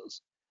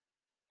carcasses.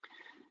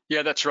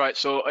 Yeah, that's right.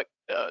 So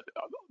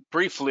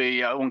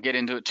briefly, I won't get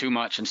into it too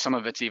much, and some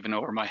of it's even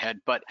over my head.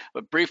 But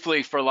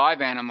briefly, for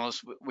live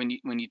animals, when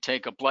you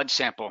take a blood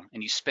sample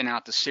and you spin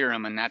out the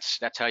serum, and that's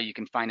how you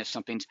can find if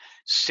something's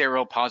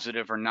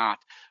seropositive or not,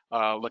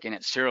 looking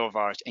at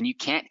serovirus. And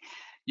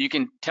you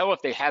can tell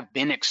if they have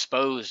been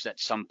exposed at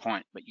some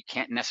point, but you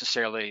can't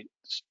necessarily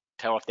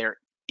tell if they're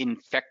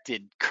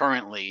infected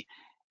currently.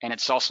 And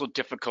it's also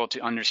difficult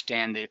to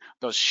understand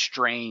those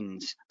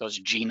strains, those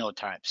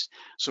genotypes.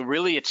 So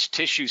really it's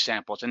tissue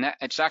samples. And that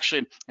it's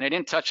actually, and I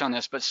didn't touch on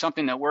this, but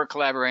something that we're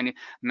collaborating,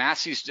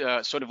 Massey's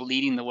sort of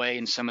leading the way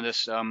in some of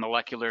this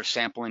molecular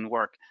sampling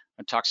work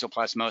on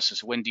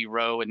toxoplasmosis, Wendy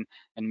Rowe and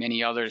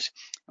many others.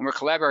 And we're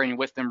collaborating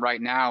with them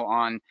right now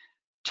on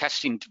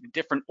testing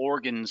different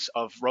organs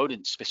of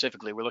rodents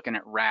specifically. We're looking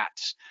at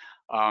rats.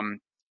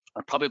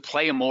 I'll probably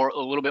play a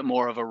little bit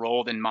more of a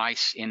role than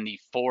mice in the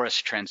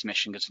forest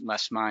transmission because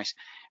less mice.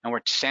 And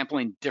we're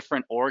sampling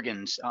different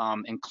organs,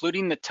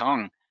 including the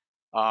tongue,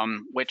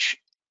 which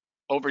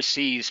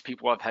overseas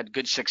people have had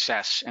good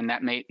success, and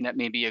that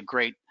may be a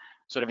great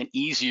sort of an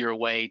easier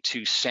way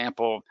to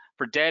sample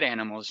for dead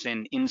animals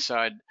than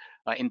inside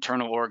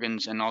internal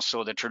organs, and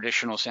also the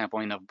traditional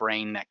sampling of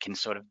brain that can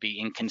sort of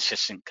be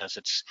inconsistent because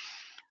it's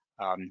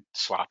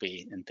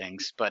sloppy and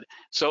things. But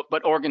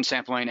organ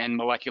sampling and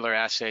molecular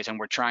assays, and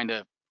we're trying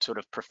to sort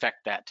of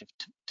perfect that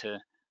to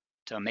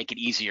make it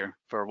easier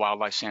for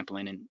wildlife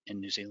sampling in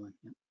New Zealand.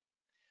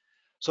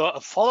 So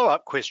a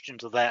follow-up question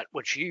to that,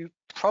 which you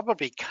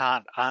probably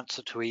can't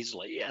answer too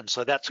easily, and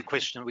so that's a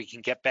question we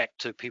can get back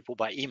to people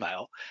by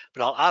email,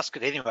 but I'll ask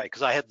it anyway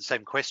because I had the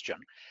same question.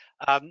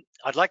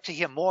 I'd like to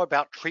hear more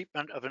about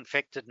treatment of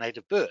infected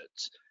native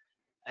birds.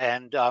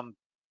 And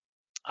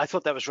I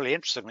thought that was really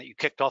interesting that you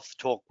kicked off the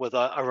talk with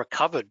a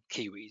recovered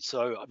kiwi.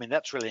 So, I mean,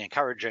 that's really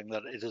encouraging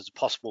that it is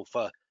possible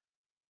for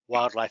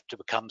wildlife to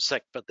become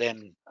sick, but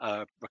then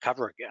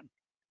recover again.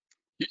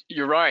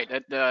 You're right,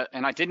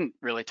 and I didn't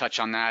really touch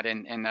on that,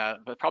 and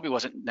but probably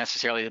wasn't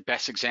necessarily the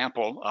best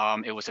example.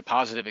 It was a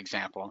positive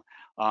example,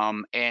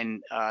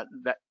 and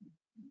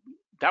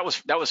that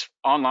was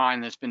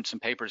online. There's been some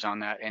papers on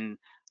that, and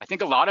I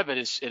think a lot of it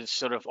is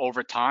sort of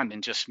over time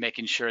and just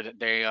making sure that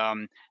they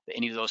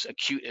any of those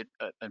acute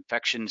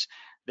infections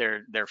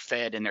they're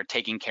fed and they're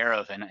taken care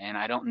of, and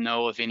I don't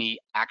know of any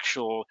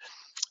actual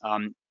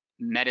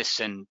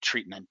medicine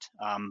treatment,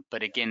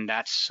 but again,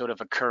 that's sort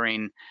of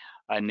occurring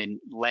and then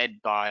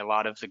led by a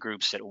lot of the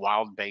groups at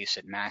Wild Base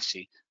at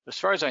Massey. As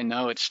far as I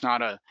know, it's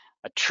not a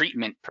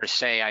treatment per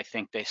se. I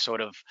think they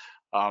sort of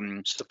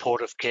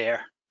supportive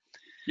care.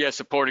 Yeah,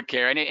 supportive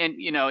care, and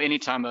you know,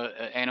 anytime an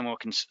animal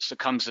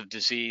succumbs of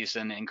disease,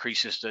 then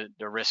increases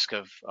the risk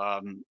of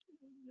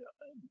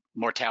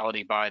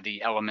mortality by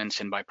the elements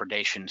and by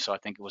predation. So I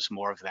think it was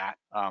more of that.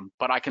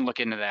 But I can look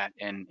into that,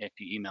 and if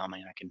you email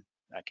me,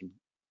 I can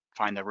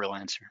find the real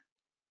answer.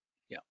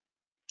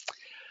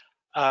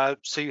 Yeah.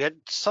 So you had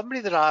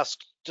somebody that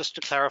asked, just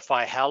to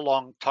clarify, how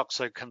long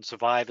toxo can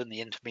survive in the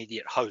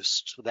intermediate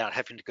host without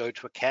having to go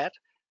to a cat,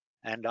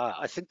 and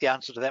I think the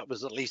answer to that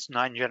was at least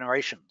 9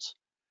 generations.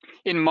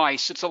 In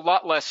mice, it's a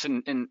lot less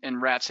in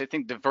rats. I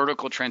think the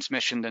vertical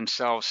transmission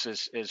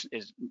themselves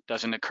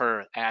doesn't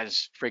occur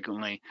as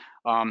frequently,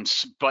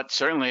 but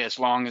certainly as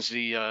long as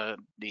the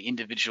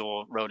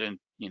individual rodent,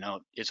 you know,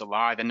 is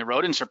alive, and the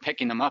rodents are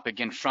picking them up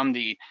again from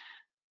the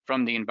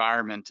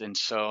environment, and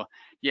so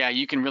yeah,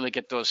 you can really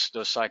get those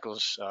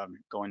cycles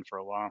going for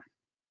a while.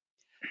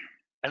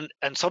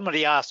 And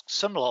somebody asked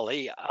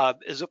similarly,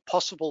 is it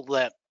possible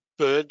that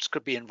birds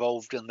could be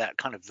involved in that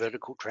kind of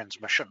vertical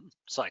transmission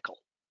cycle?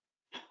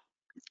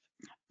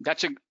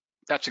 That's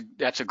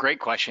a great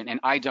question, and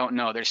I don't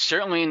know. They're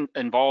certainly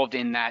involved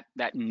in that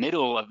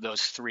middle of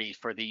those three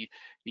for the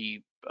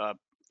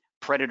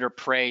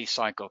predator-prey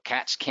cycle.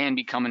 Cats can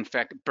become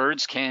infected.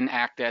 Birds can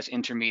act as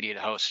intermediate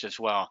hosts as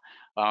well,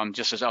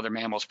 just as other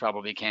mammals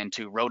probably can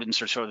too. Rodents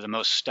are sort of the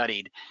most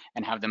studied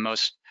and have the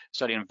most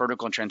study in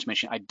vertical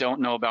transmission. I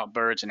don't know about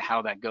birds and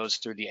how that goes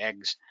through the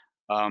eggs.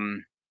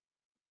 I'm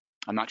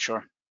not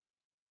sure.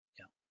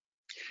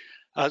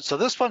 Yeah. So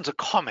this one's a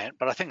comment,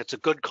 but I think it's a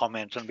good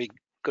comment, and it'd be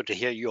good to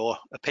hear your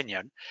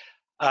opinion.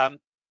 So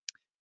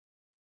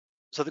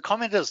the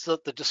comment is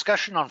that the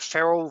discussion on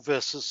feral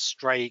versus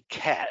stray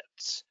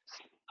cats,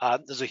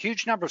 there's a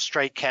huge number of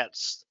stray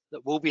cats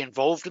that will be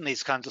involved in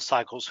these kinds of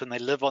cycles when they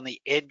live on the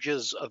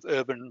edges of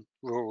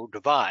urban-rural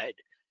divide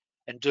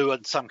and do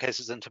in some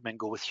cases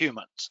intermingle with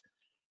humans.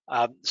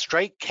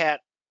 Stray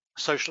cat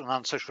social and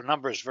unsocial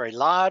number is very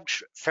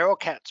large. Feral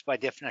cats by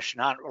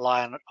definition aren't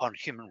reliant on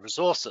human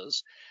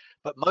resources,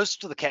 but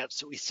most of the cats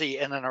that we see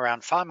in and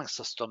around farming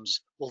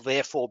systems will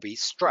therefore be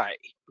stray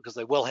because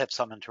they will have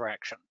some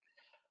interaction.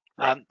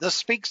 Right. This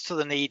speaks to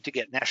the need to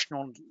get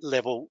national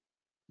level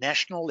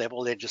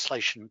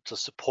legislation to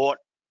support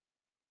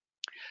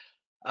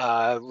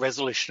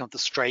resolution of the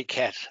stray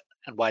cat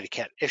and white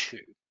cat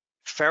issue.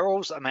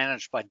 Ferals are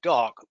managed by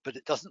DOC, but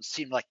it doesn't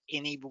seem like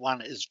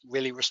anyone is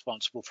really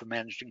responsible for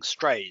managing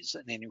strays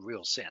in any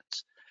real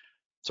sense.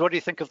 So what do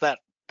you think of that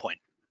point?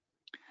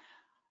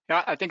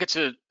 Yeah, I think it's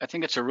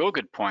a real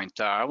good point.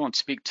 I won't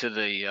speak to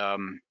the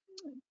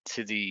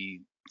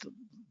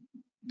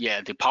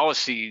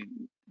policy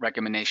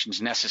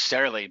recommendations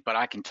necessarily, but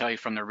I can tell you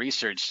from the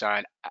research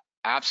side,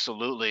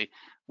 absolutely,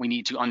 we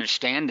need to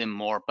understand them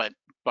more. But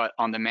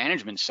on the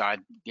management side,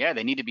 yeah,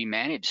 they need to be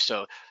managed.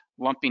 So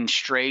lumping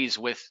strays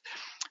with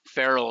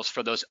ferals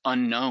for those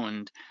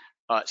unowned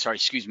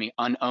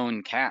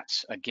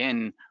cats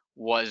again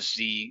was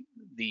the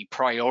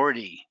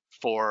priority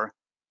for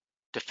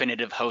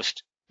definitive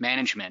host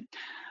management.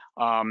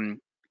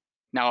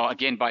 Now,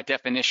 again, by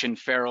definition,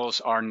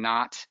 ferals are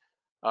not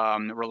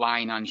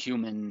relying on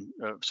human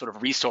sort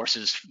of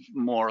resources,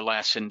 more or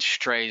less, and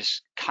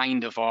strays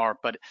kind of are,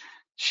 but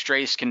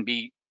strays can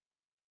be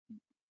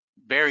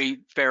very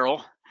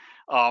feral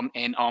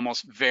and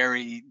almost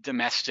very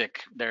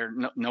domestic.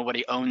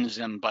 Nobody owns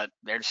them, but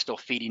they're still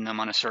feeding them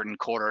on a certain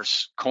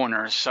corners.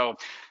 So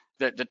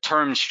the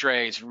term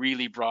stray is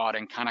really broad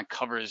and kind of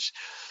covers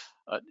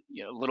a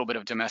little bit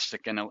of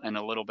domestic and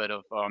a little bit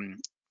of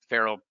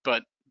feral.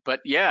 But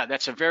yeah,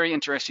 that's a very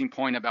interesting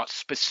point about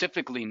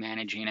specifically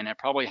managing, and it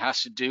probably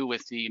has to do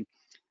with the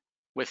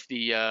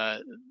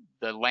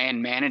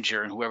land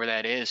manager and whoever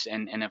that is,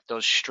 and if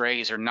those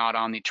strays are not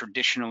on the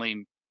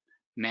traditionally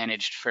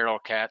managed feral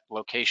cat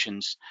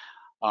locations,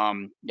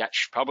 that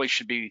probably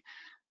should be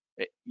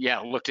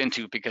looked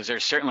into, because they're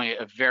certainly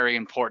a very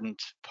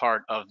important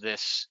part of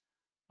this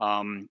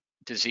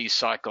disease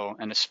cycle,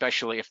 and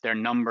especially if their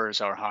numbers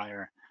are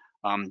higher.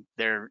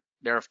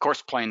 They're of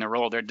course playing the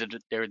role. They're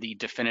the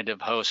definitive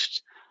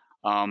host,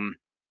 and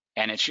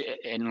it's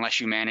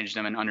unless you manage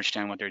them and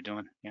understand what they're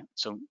doing. Yeah,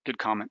 so good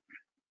comment.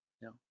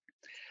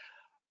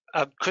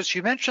 Yeah. Chris,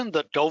 you mentioned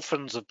that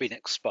dolphins have been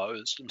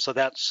exposed, and so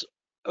that's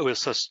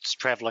oocysts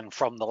traveling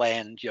from the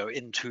land,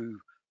 into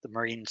the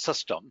marine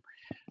system.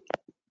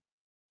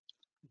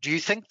 Do you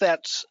think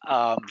that's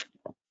are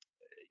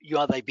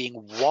they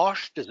being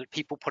washed? Is it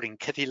people putting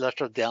kitty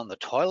litter down the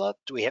toilet?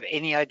 Do we have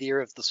any idea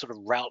of the sort of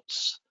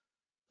routes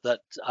that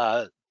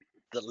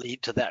that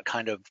lead to that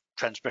kind of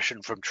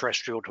transmission from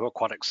terrestrial to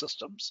aquatic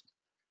systems?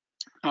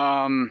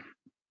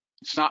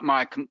 It's not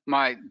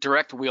my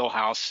direct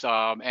wheelhouse.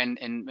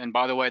 And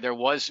by the way, there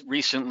was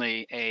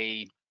recently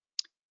a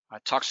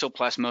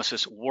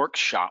Toxoplasmosis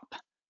workshop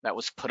that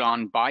was put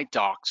on by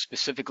DOC,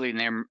 specifically in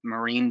their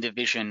marine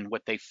division,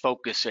 with a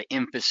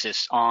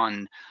emphasis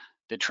on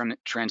the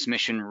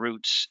transmission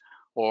routes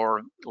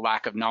or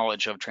lack of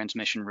knowledge of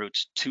transmission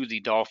routes to the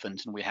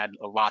dolphins. And we had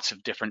lots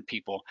of different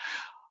people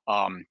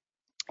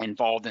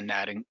involved in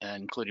that,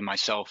 including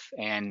myself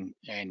and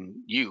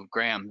you,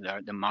 Graham,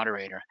 the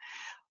moderator.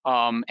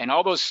 And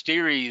all those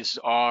theories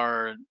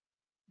are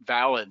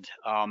valid.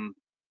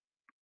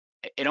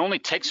 It only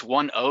takes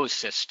one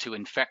oocyst to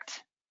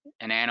infect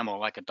an animal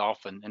like a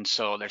dolphin, and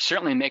so they're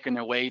certainly making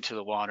their way to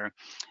the water.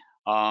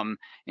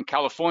 In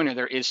California,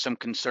 there is some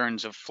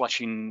concerns of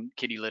flushing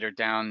kitty litter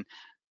down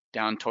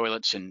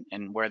toilets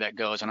and where that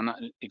goes, and I'm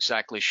not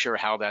exactly sure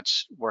how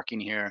that's working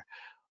here.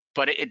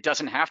 But it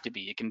doesn't have to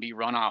be. It can be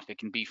runoff. It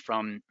can be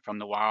from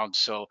the wild.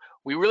 So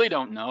we really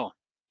don't know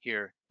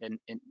here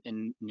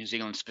in New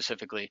Zealand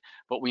specifically,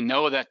 but we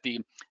know that the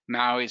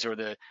Mauis, or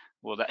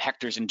that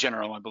Hectors in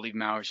general, I believe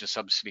Maui is a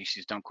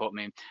subspecies, don't quote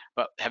me,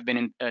 but have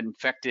been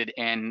infected,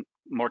 and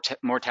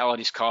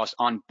mortalities caused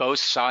on both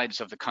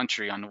sides of the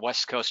country, on the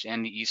West Coast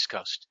and the East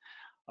Coast.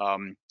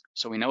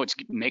 So we know it's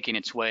making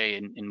its way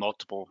in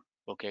multiple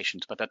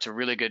locations, but that's a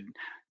really good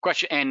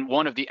question. And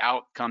one of the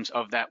outcomes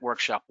of that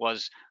workshop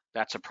was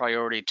that's a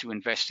priority to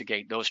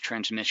investigate those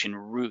transmission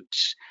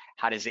routes.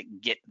 How does it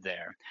get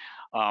there?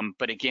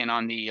 But again,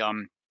 on the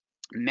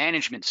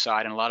management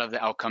side, and a lot of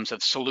the outcomes of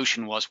the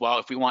solution was, well,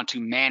 if we want to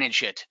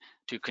manage it,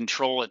 to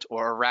control it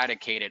or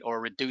eradicate it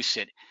or reduce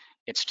it,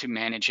 it's to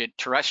manage it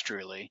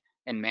terrestrially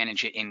and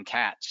manage it in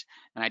cats.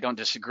 And I don't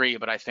disagree,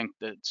 but I think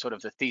that sort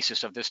of the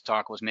thesis of this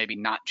talk was maybe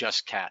not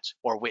just cats,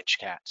 or which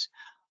cats.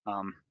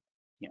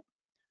 Yeah.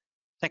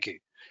 Thank you.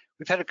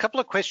 We've had a couple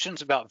of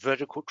questions about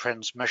vertical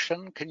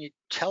transmission. Can you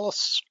tell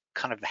us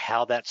kind of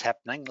how that's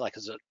happening? Like,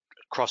 is it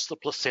across the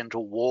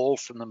placental wall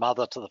from the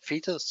mother to the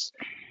fetus?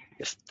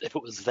 If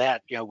it was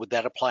that, would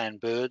that apply in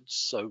birds?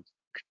 So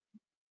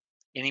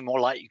any more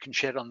light you can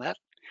shed on that?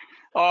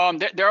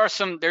 There's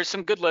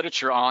some good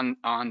literature on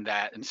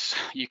that, and so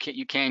you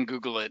can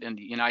Google it. In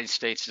the United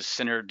States, the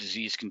Center of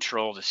Disease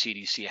Control, the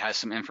CDC, has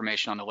some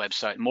information on the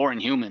website, more in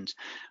humans.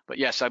 But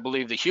yes, I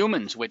believe the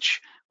humans,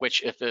 which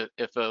if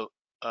a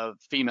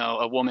female,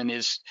 a woman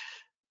is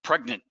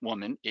pregnant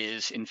woman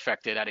is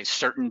infected at a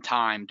certain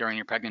time during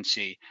your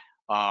pregnancy,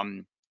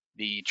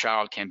 the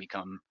child can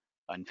become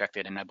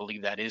infected, and I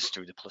believe that is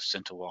through the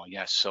placental wall.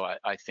 Yes, so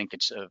I think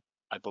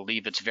I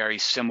believe it's very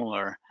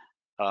similar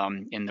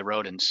in the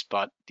rodents,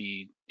 but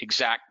the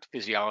exact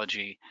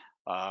physiology,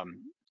 I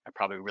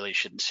probably really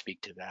shouldn't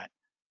speak to that.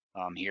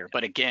 here.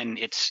 But again,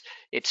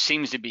 it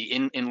seems to be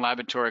in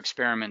laboratory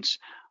experiments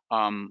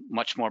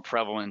much more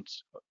prevalent.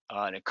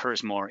 It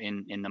occurs more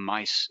in the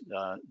mice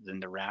than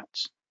the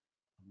rats.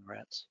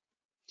 Rats.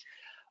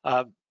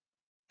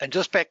 And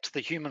just back to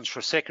the humans for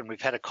a second,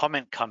 we've had a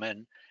comment come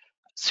in.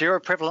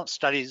 Seroprevalence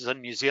studies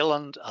in New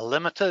Zealand are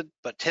limited,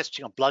 but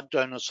testing of blood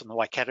donors from the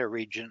Waikato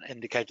region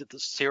indicated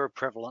that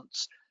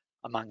seroprevalence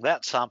among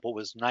that sample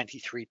was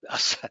 43%.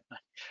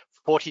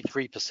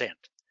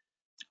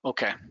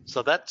 Okay.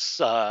 So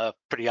that's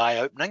pretty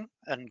eye-opening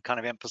and kind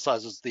of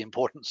emphasizes the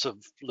importance of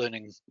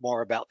learning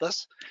more about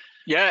this.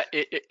 Yeah,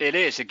 it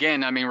is.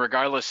 Again, I mean,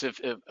 regardless if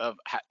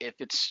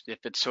it's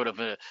sort of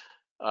a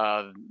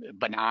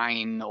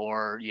benign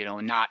or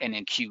not an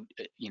acute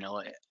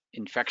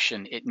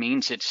infection, it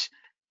means it's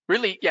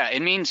really, yeah,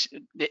 it means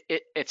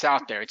it's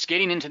out there. It's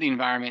getting into the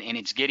environment, and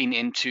it's getting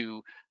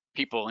into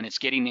people, and it's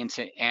getting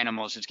into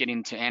animals. It's getting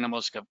into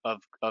animals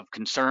of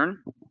concern,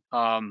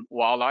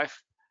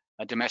 wildlife,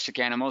 domestic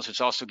animals. It's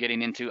also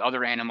getting into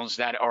other animals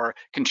that are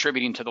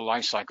contributing to the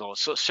life cycle.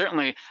 So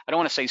certainly, I don't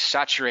want to say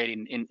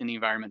saturating in the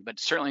environment, but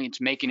certainly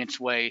it's making its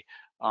way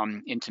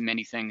into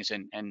many things,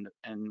 and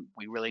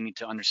we really need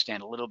to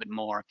understand a little bit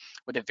more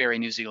with a very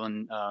New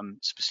Zealand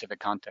specific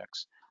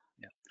context.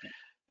 Yeah.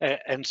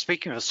 And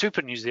speaking of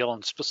super New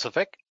Zealand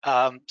specific,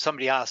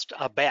 somebody asked,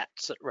 are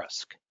bats at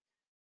risk?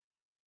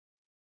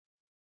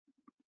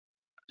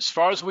 As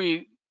far as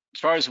we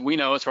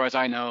know, as far as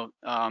I know,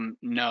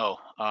 no.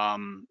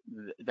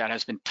 That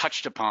has been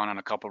touched upon on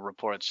a couple of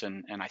reports,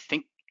 and I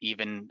think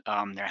even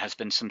there has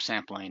been some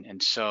sampling.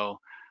 And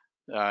so,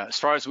 as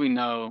far as we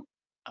know,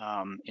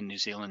 in New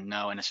Zealand,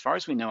 no. And as far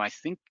as we know, I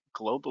think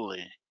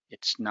globally,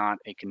 it's not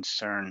a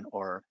concern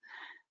or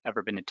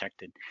ever been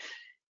detected.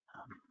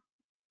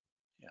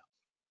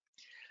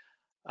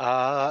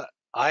 I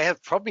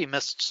have probably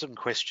missed some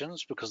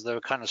questions because they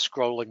were kind of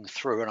scrolling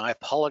through, and I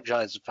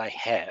apologize if I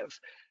have.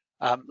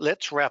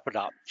 Let's wrap it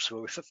up.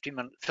 So we're 15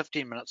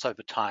 minutes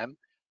over time.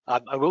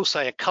 I will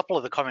say a couple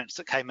of the comments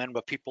that came in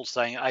were people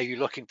saying, are you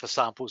looking for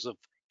samples of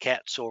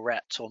cats or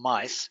rats or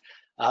mice?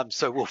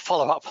 So we'll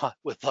follow up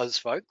with those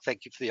folk.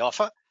 Thank you for the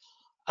offer.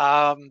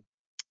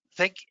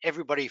 Thank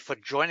everybody for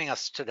joining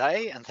us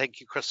today, and thank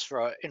you, Chris,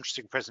 for an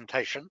interesting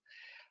presentation.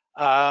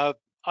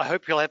 I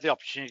hope you'll have the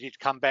opportunity to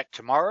come back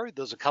tomorrow.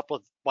 There's a couple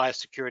of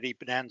Biosecurity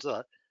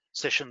Bonanza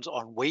sessions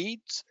on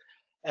weeds.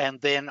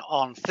 And then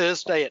on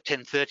Thursday at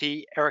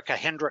 10:30, Erica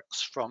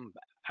Hendricks from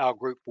our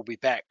group will be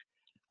back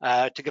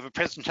to give a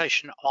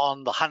presentation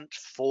on the hunt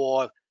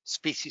for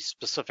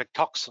species-specific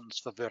toxins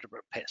for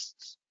vertebrate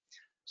pests.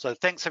 So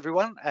thanks,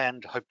 everyone,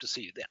 and hope to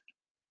see you then.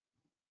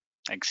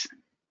 Thanks.